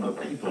worth from the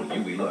people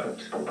you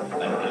elect?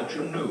 An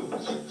Action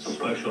News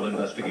special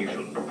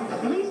investigation.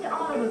 Leased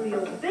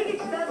automobiles, big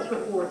expense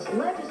reports,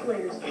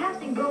 legislators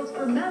casting votes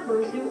for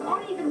members who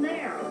aren't even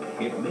there.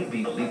 It may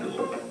be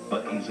legal,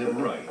 but is it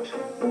right?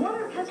 What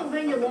are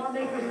Pennsylvania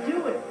lawmakers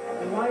doing?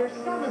 And why are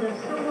some of them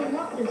so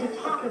reluctant to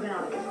talk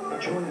about it?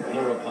 Join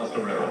Flora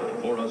Pastorero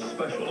for a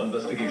special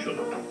investigation.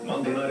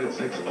 Monday night at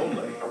 6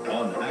 only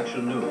on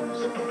Action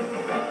News.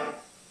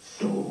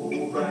 So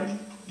bright,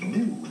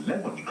 new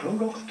lemon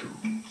Clorox 2.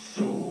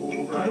 So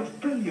bright, the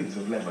brilliance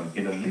of lemon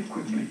in a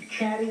liquid bleach.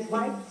 Caddy's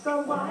whites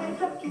are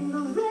whiter,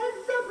 Kindle's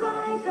reds are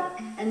brighter,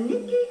 and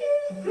Nikki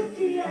is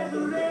pretty as a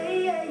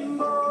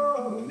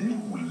rainbow. New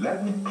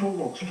lemon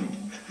Clorox 2.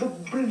 The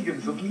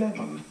brilliance of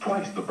lemon,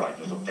 twice the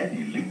brightness of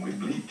any liquid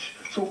bleach.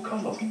 So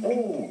colors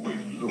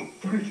always look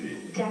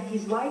pretty.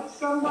 Jackie's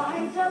whites are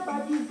whiter,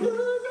 Buddy's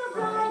blues are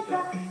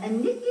brighter,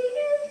 and Nikki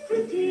is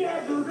pretty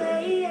as a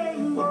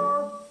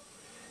rainbow.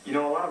 You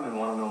know, a lot of men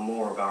want to know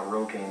more about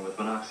Rogaine with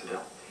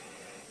minoxidil.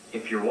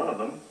 If you're one of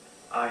them,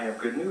 I have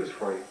good news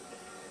for you.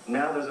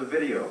 Now there's a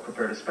video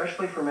prepared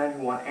especially for men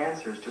who want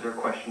answers to their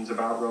questions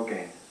about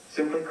Rogaine.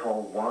 Simply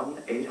call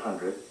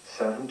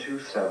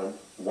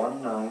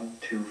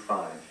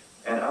 1-800-727-1925,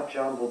 and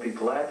Upjohn will be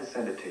glad to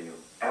send it to you,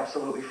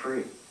 absolutely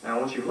free. Now,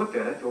 once you've looked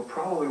at it, you'll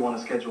probably want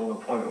to schedule an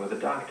appointment with a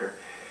doctor.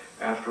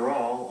 After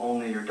all,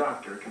 only your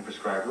doctor can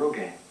prescribe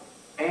Rogaine.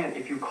 And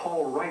if you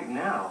call right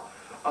now,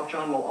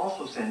 Upjohn will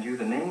also send you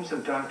the names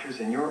of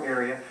doctors in your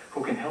area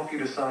who can help you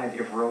decide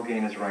if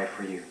Rogaine is right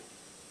for you.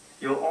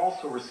 You'll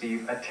also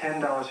receive a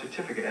 $10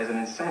 certificate as an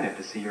incentive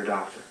to see your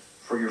doctor.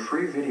 For your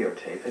free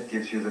videotape that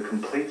gives you the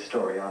complete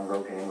story on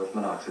Rogaine with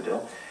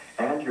minoxidil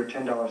and your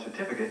 $10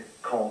 certificate,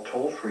 call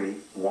toll-free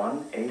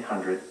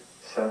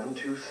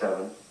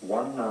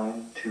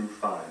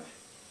 1-800-727-1925.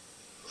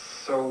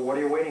 So what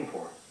are you waiting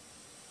for?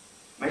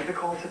 Make the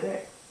call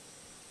today.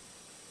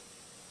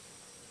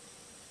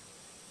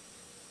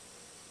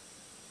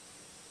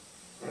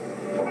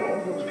 For all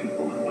those people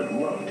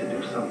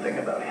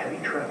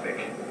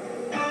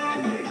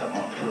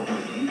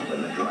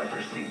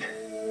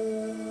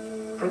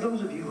For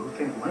those of you who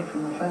think life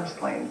in the fast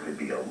lane could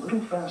be a little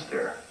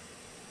faster,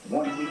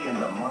 one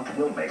weekend a month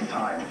will make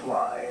time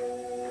fly.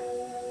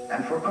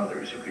 And for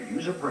others who could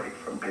use a break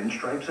from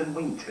pinstripes and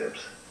wingtips,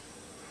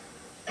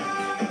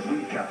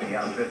 we've got the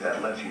outfit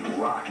that lets you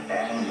rock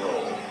and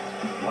roll.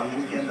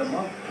 One weekend a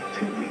month,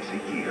 2 weeks a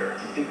year.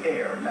 The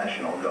Air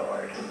National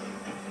Guard.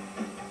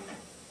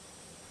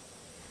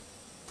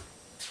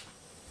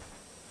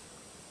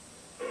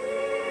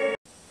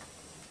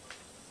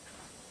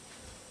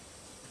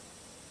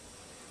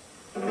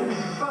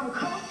 From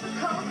coast to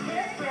coast,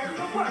 we're spreading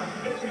the word.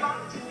 It's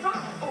about to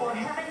drop, or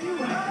haven't you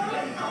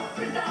heard? Hope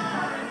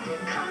resign.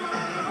 Come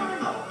on,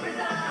 hope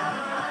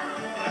resign.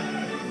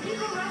 You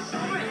can rush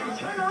over and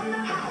turn on the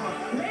power.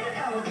 Raise an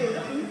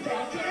elevator, be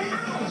back in an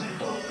hour.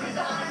 Hope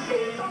resign,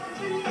 say something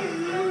to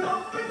you.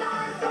 Hope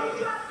resign, so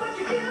drop what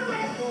you're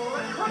doing.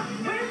 4 o'clock,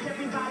 where's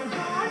everybody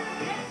gone?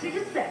 Get to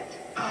your set.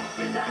 Hope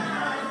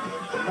resign.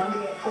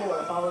 Monday at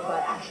 4, followed by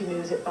Action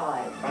News at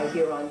 5, right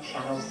here on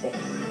Channel 6.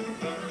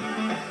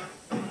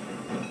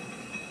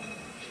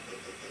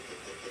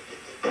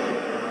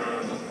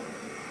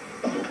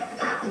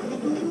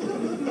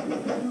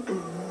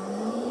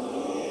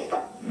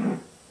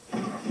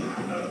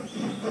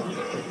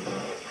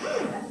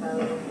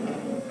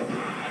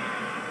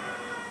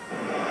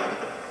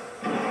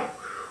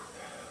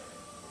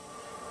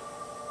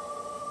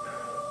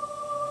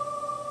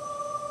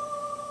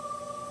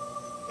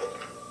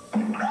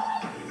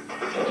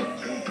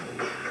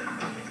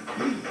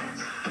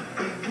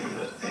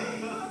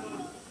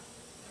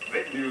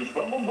 Big news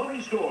from the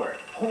money store.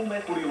 Home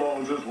equity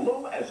loans as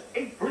low as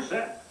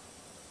 8%.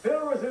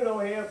 Phil Rizzuto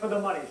here for the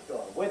Money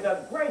Store with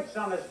a great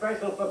summer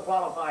special for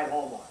qualified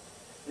homeowners.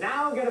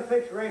 Now get a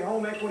fixed rate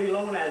home equity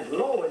loan as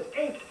low as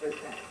 8%.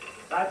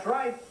 That's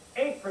right,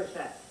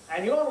 8%.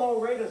 And your low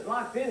rate is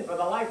locked in for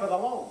the life of the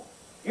loan.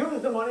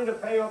 Use the money to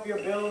pay off your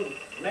bills,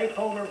 make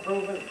home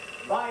improvements,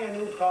 buy a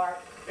new car.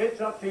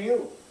 It's up to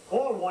you.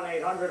 Call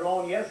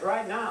 1-800-LOAN-YES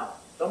right now.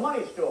 The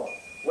Money Store,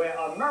 where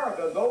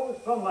America goes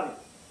for money.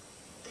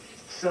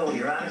 So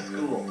you're out of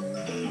school,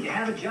 you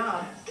have a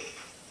job,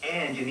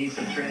 and you need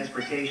some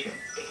transportation.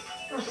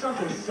 Or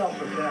something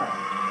self-propelled,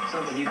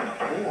 something you can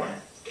afford.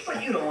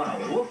 But you don't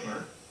want a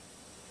woofer.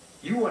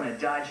 You want a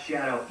Dodge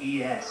Shadow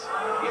ES.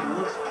 It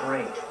looks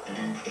great.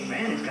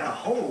 Man, it's got a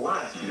whole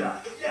lot of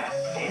stuff. Yes.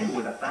 And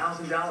with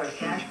 $1,000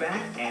 cash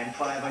back and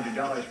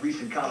 $500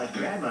 recent college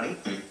grad money,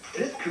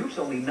 this coupe's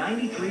only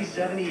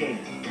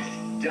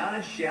 $93.78.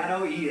 Dodge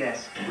Shadow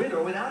ES, with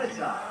or without a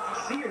top.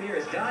 See your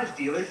nearest Dodge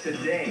dealer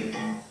today.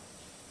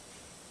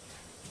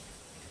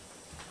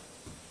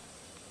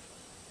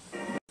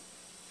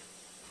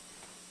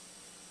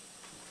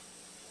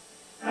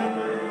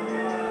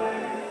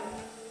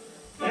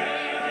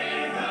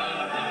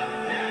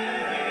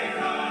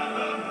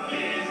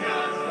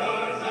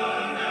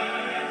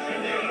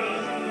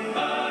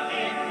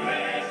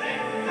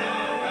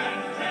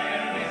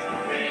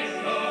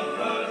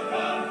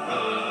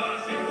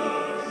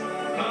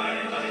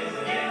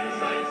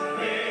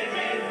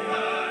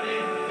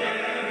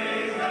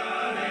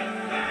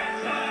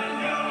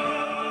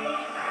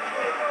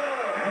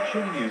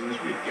 Action News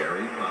with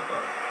Gary Papa.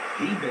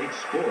 He makes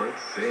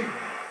sports sing.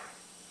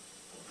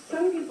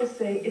 Some people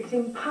say it's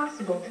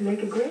impossible to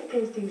make a great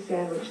tasting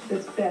sandwich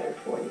that's better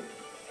for you.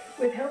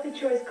 With Healthy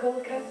Choice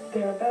cold cuts,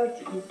 they're about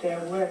to eat their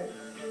words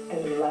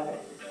and love it.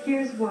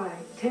 Here's why.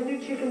 Tender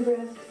chicken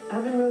breast,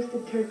 oven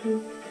roasted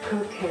turkey,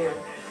 cooked ham.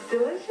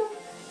 Delicious?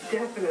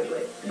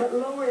 Definitely. But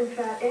lower in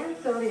fat and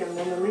sodium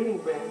than the leading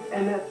brand,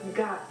 and that's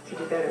got to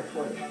be better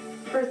for you.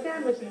 For a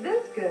sandwich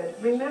this good,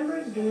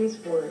 remember these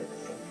words.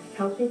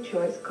 Healthy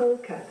Choice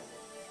cold cuts.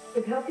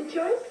 With Healthy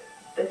Choice,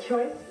 the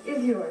choice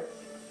is yours.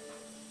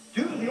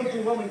 Due to the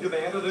overwhelming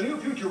demand of the new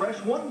Future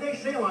Rest one-day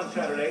sale on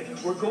Saturday,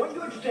 we're going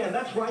to extend,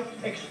 that's right,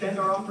 extend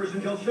our offers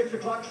until 6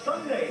 o'clock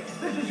Sunday.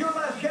 This is your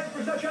last chance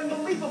for such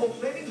unbelievable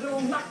savings that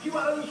will knock you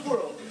out of this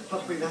world.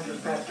 Plus free mattress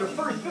pads to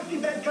first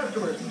 50-bed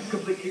customers.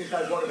 Complete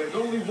king-size waterbeds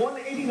only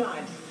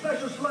 $189.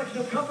 Special selection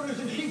of comforters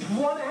and sheets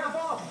 1/2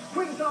 off.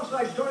 Queen soft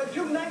size start at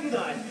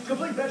 $299.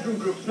 Complete bedroom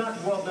groups not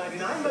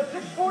 $12.99 but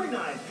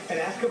 $6.49. And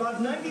ask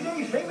about 90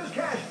 days, same as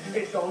cash.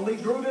 It's only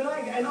through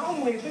tonight and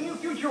only at the new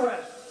Future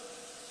Rest.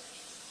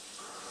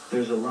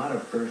 There's a lot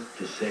of earth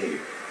to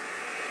save.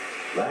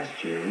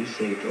 Last year, we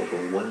saved over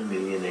 1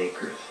 million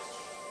acres.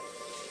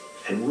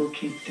 And we'll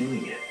keep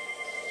doing it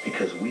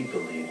because we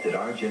believe that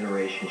our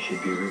generation should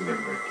be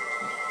remembered,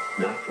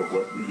 not for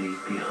what we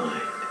leave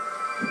behind,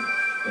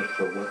 but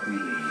for what we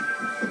leave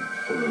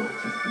alone.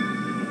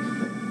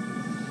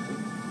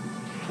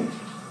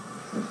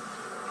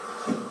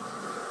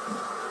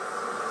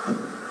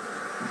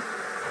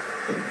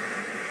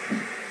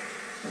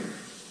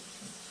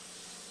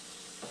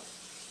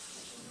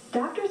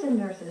 Doctors and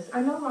nurses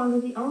are no longer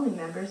the only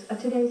members of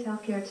today's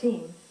healthcare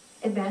team.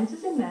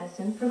 Advances in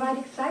medicine provide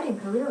exciting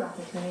career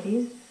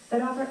opportunities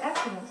that offer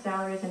excellent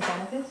salaries and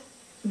benefits,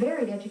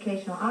 varied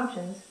educational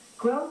options,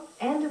 growth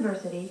and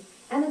diversity,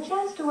 and the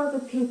chance to work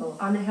with people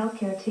on the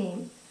healthcare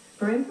team.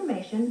 For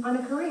information on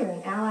a career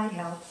in allied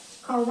health,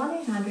 call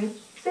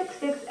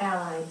 1-800-66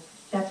 Allied.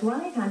 That's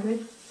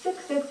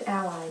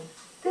 1-800-66-ALLIED.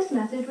 This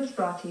message was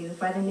brought to you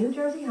by the New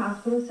Jersey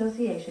Hospital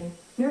Association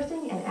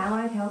Nursing and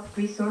Allied Health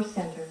Resource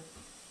Center.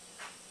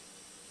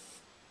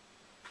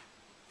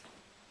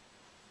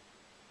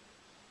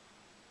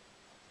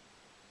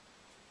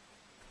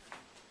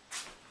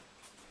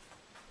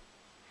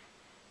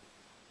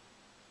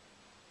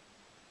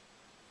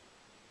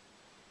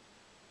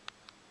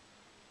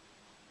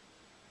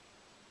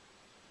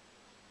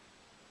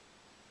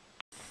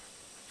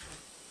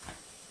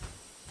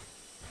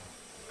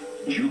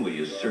 Julie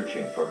is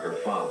searching for her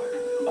father.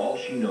 All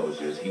she knows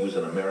is he was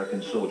an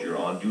American soldier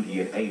on duty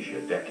in Asia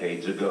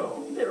decades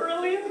ago. There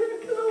really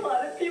is a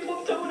lot of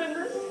people don't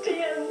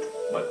understand.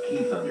 But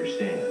Keith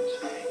understands.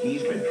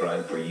 He's been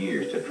trying for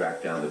years to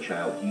track down the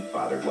child he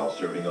fathered while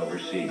serving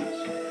overseas.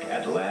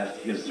 At last,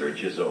 his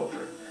search is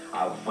over.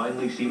 I'll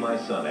finally see my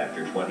son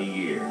after 20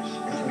 years.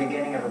 It's the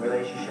beginning of a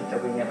relationship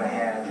that we never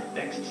had.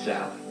 Next,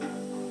 Sally.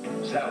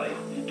 Sally,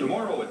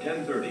 tomorrow at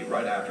 10:30,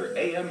 right after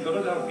AM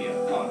Philadelphia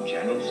on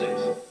Channel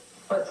 6.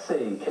 Let's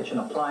see, kitchen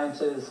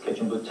appliances,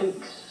 kitchen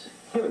boutiques.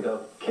 Here we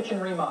go,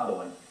 kitchen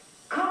remodeling.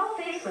 Call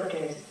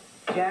Facelifters.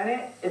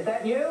 Janet, is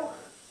that you?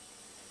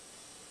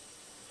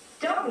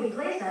 Don't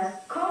replace us.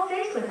 Call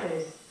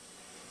Facelifters.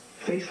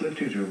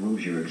 Facelifters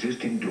removes your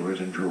existing doors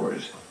and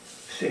drawers,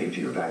 saves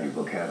your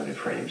valuable cabinet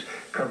frames,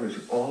 covers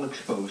all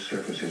exposed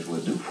surfaces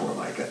with new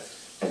Formica,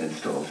 and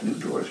installs new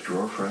doors,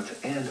 drawer fronts,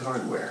 and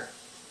hardware.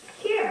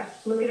 Here,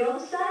 look at all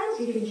the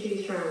styles you can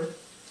choose from.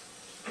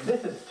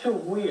 This is too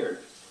weird.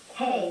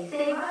 Hey,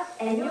 save us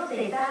and you'll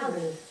save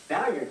thousands.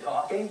 Now you're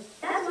talking.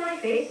 That's why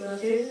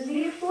Facelifters is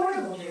the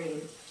affordable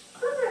dream.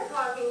 Who's that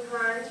talking,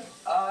 hon?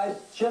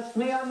 Just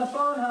me on the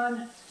phone,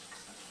 hon.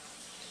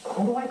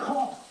 Who do I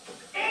call?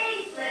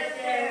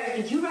 Facelifters!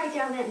 Did you write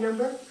down that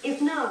number?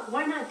 If not,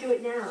 why not do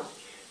it now?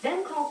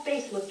 Then call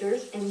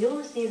Facelifters and you'll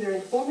receive their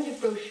informative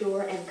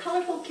brochure and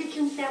colorful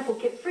kitchen sample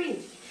kit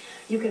free.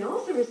 You can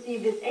also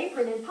receive this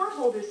apron and pot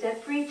holder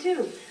set free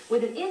too,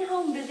 with an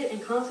in-home visit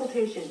and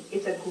consultation.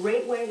 It's a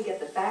great way to get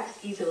the facts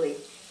easily.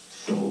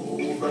 So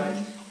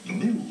bright,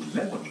 new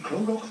lemon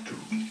Clorox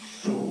tube.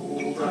 So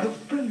bright,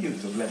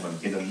 brilliance of lemon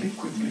in a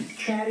liquid bleach.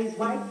 Patty's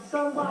whites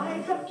are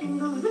whiter,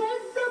 the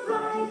reds are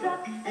brighter,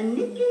 and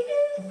Nikki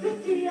is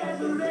pretty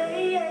as a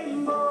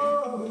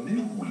rainbow.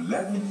 New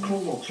lemon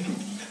Clorox tube.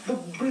 The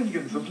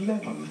brilliance of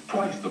lemon,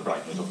 twice the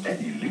brightness of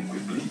any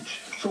liquid bleach.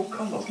 So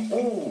colors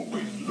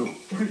always look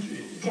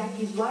pretty.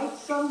 Jackie's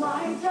whites are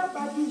whiter,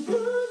 but his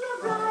blues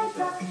are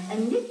brighter,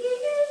 and Nikki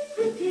is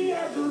pretty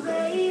as a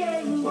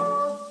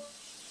rainbow.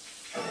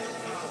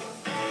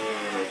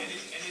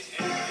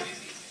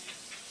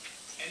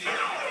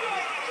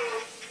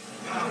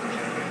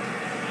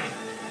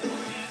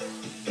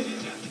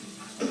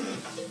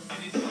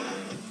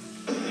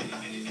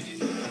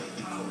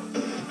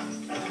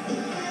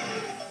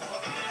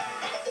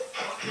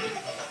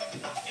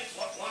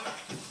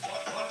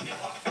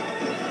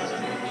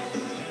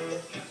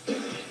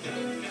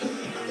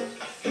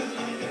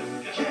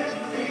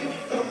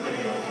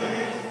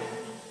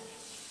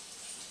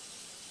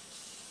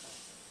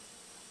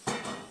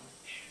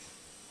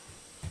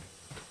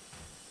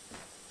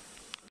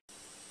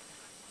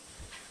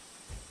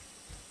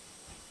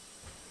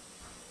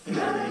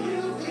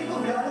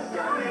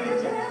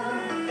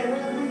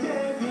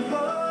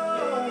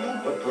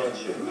 What brought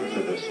you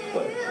to this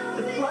place?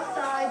 The plus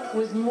side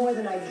was more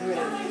than I dreamed.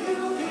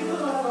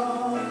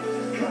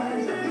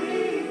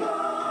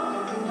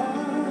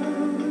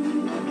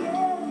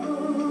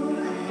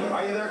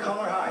 Are you there,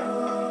 caller? Hi.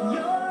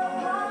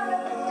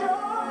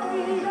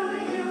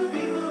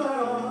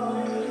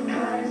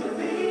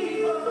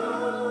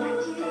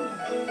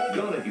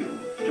 Donahue,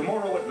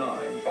 tomorrow at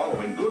 9,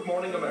 following Good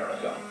Morning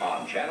America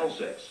on Channel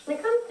 6. When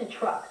it comes to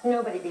trucks,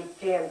 nobody beats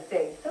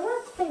GMC. So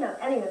let's clean up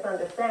any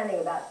misunderstanding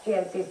about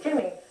GMC's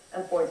Jimmy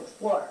and Ford's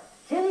Explorer.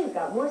 Jimmy's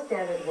got more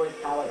standard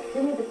horsepower.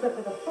 Jimmy's equipped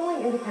with a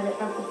fully independent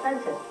front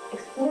suspension.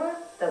 Explorer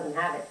doesn't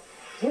have it.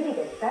 Jimmy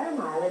gets better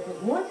mileage with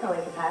more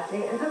towing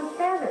capacity and comes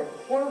standard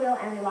with four-wheel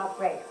anti-lock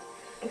brakes.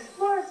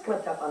 Explorer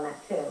slipped up on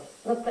that too.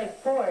 Looks like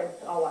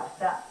Ford's all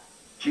washed up.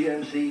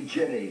 GMC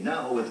Jimmy,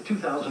 now with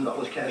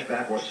 $2,000 cash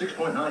back or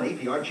 6.9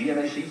 APR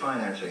GMAC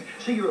financing.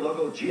 See your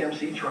local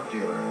GMC truck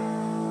dealer.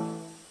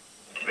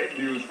 Big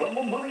news from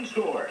the money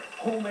store.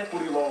 Home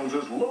equity loans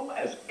as low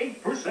as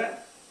 8%.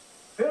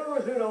 Phil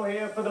Rizzuto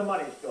here for the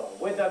Money Store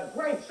with a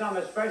great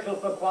summer special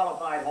for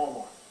qualified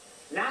homeowners.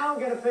 Now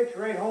get a fixed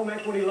rate home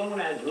equity loan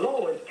as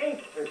low as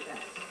 8%.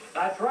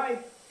 That's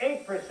right,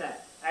 8%.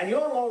 And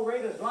your low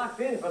rate is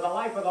locked in for the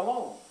life of the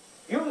loan.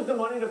 Use the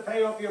money to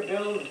pay off your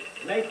bills,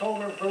 make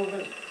home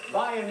improvements,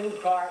 buy a new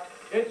car.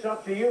 It's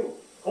up to you.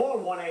 Call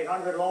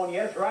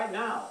 1-800-LOAN-YES right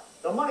now.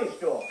 The Money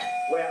Store,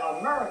 where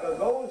America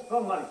goes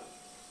for money.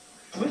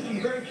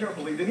 Listen very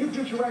carefully. The new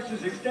Future Rush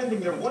is extending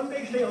their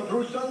one-day sale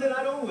through Sunday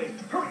night only.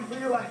 Hurry for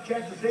your last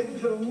chance of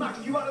savings that'll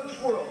knock you out of this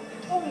world.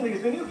 Only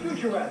at the new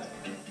Future Rush.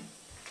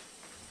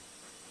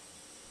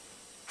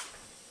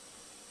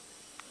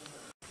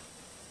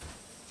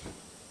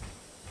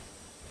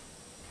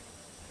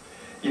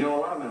 You know,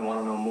 a lot of men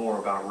want to know more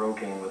about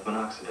Rogaine with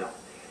minoxidil.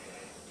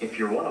 If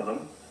you're one of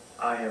them,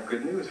 I have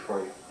good news for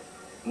you.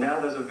 Now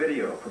there's a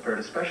video prepared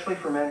especially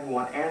for men who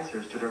want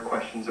answers to their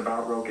questions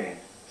about Rogaine.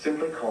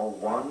 Simply call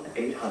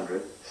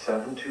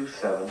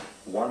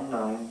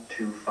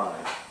 1-800-727-1925,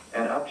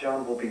 and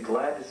Upjohn will be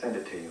glad to send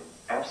it to you,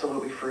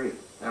 absolutely free.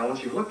 Now,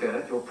 once you've looked at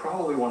it, you'll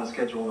probably want to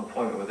schedule an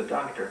appointment with a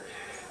doctor.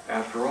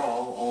 After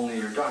all, only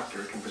your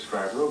doctor can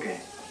prescribe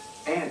Rogaine.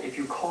 And if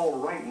you call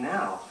right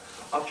now,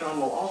 Upjohn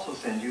will also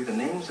send you the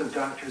names of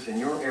doctors in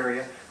your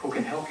area who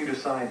can help you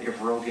decide if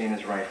Rogaine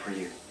is right for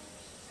you.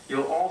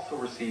 You'll also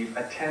receive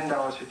a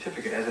 $10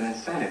 certificate as an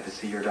incentive to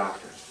see your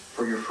doctor.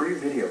 For your free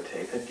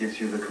videotape that gives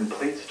you the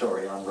complete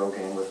story on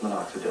Rogaine with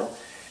minoxidil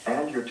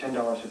and your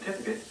 $10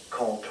 certificate,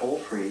 call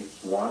toll-free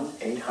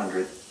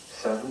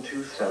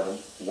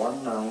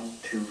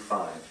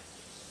 1-800-727-1925.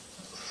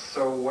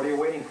 So what are you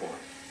waiting for?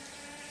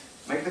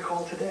 Make the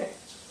call today.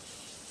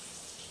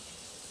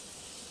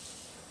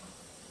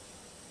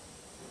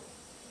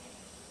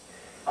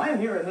 I'm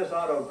here in this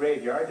auto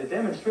graveyard to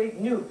demonstrate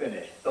New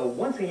Finish, the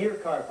once-a-year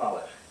car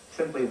polish.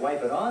 Simply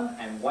wipe it on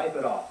and wipe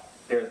it off.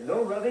 There's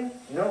no rubbing,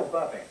 no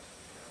buffing.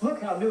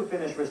 Look how New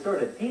Finish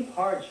restored a deep,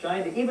 hard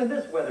shine to even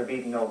this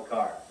weather-beaten old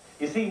car.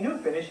 You see, New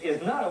Finish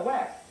is not a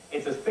wax.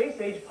 It's a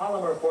space-age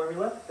polymer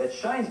formula that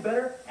shines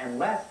better and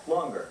lasts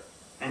longer.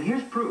 And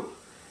here's proof.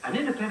 An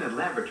independent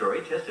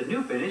laboratory tested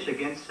New Finish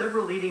against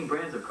several leading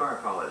brands of car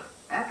polish.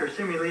 After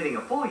simulating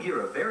a full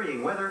year of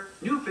varying weather,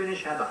 New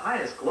Finish had the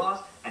highest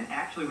gloss and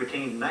actually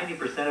retained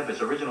 90% of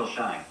its original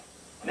shine.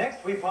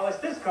 Next, we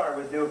polished this car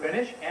with New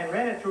Finish and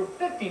ran it through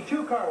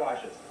 52 car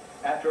washes.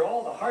 After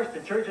all the harsh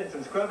detergents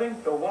and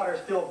scrubbing, the water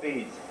still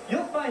beads.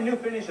 You'll find New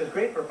Finish is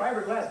great for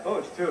fiberglass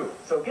boats, too.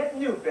 So get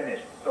New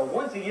Finish, the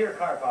once-a-year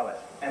car polish.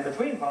 And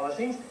between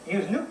polishings,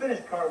 use New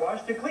Finish car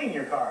wash to clean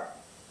your car.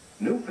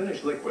 New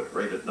Finish Liquid,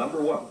 rated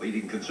 #1,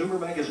 leading consumer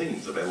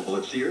magazines, available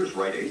at Sears,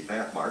 Rite Aid,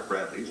 Pathmark,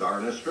 Bradley's,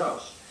 R&S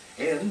Strauss,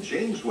 and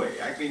James Way,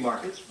 Acme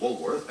Markets,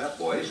 Woolworth, Pep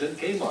Boys, and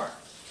Kmart.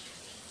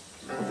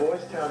 The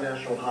Boys Town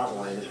National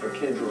Hotline is for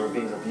kids who are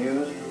being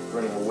abused,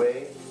 running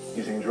away,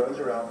 using drugs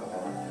or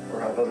alcohol, or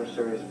have other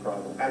serious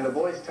problems. And the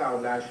Boys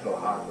Town National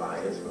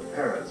Hotline is for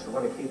parents who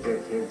want to keep their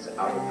kids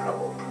out of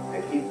trouble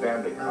and keep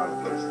family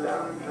conflicts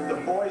down. The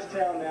Boys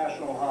Town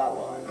National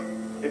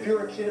Hotline. If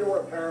you're a kid or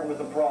a parent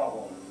with a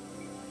problem,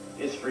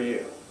 it's for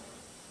you.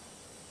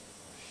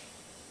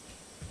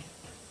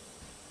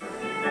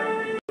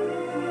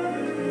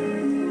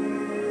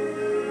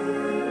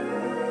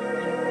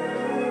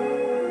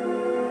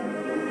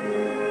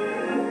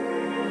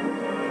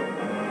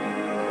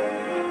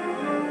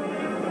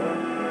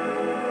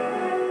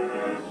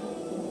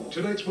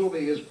 Tonight's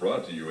movie is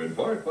brought to you in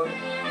part by...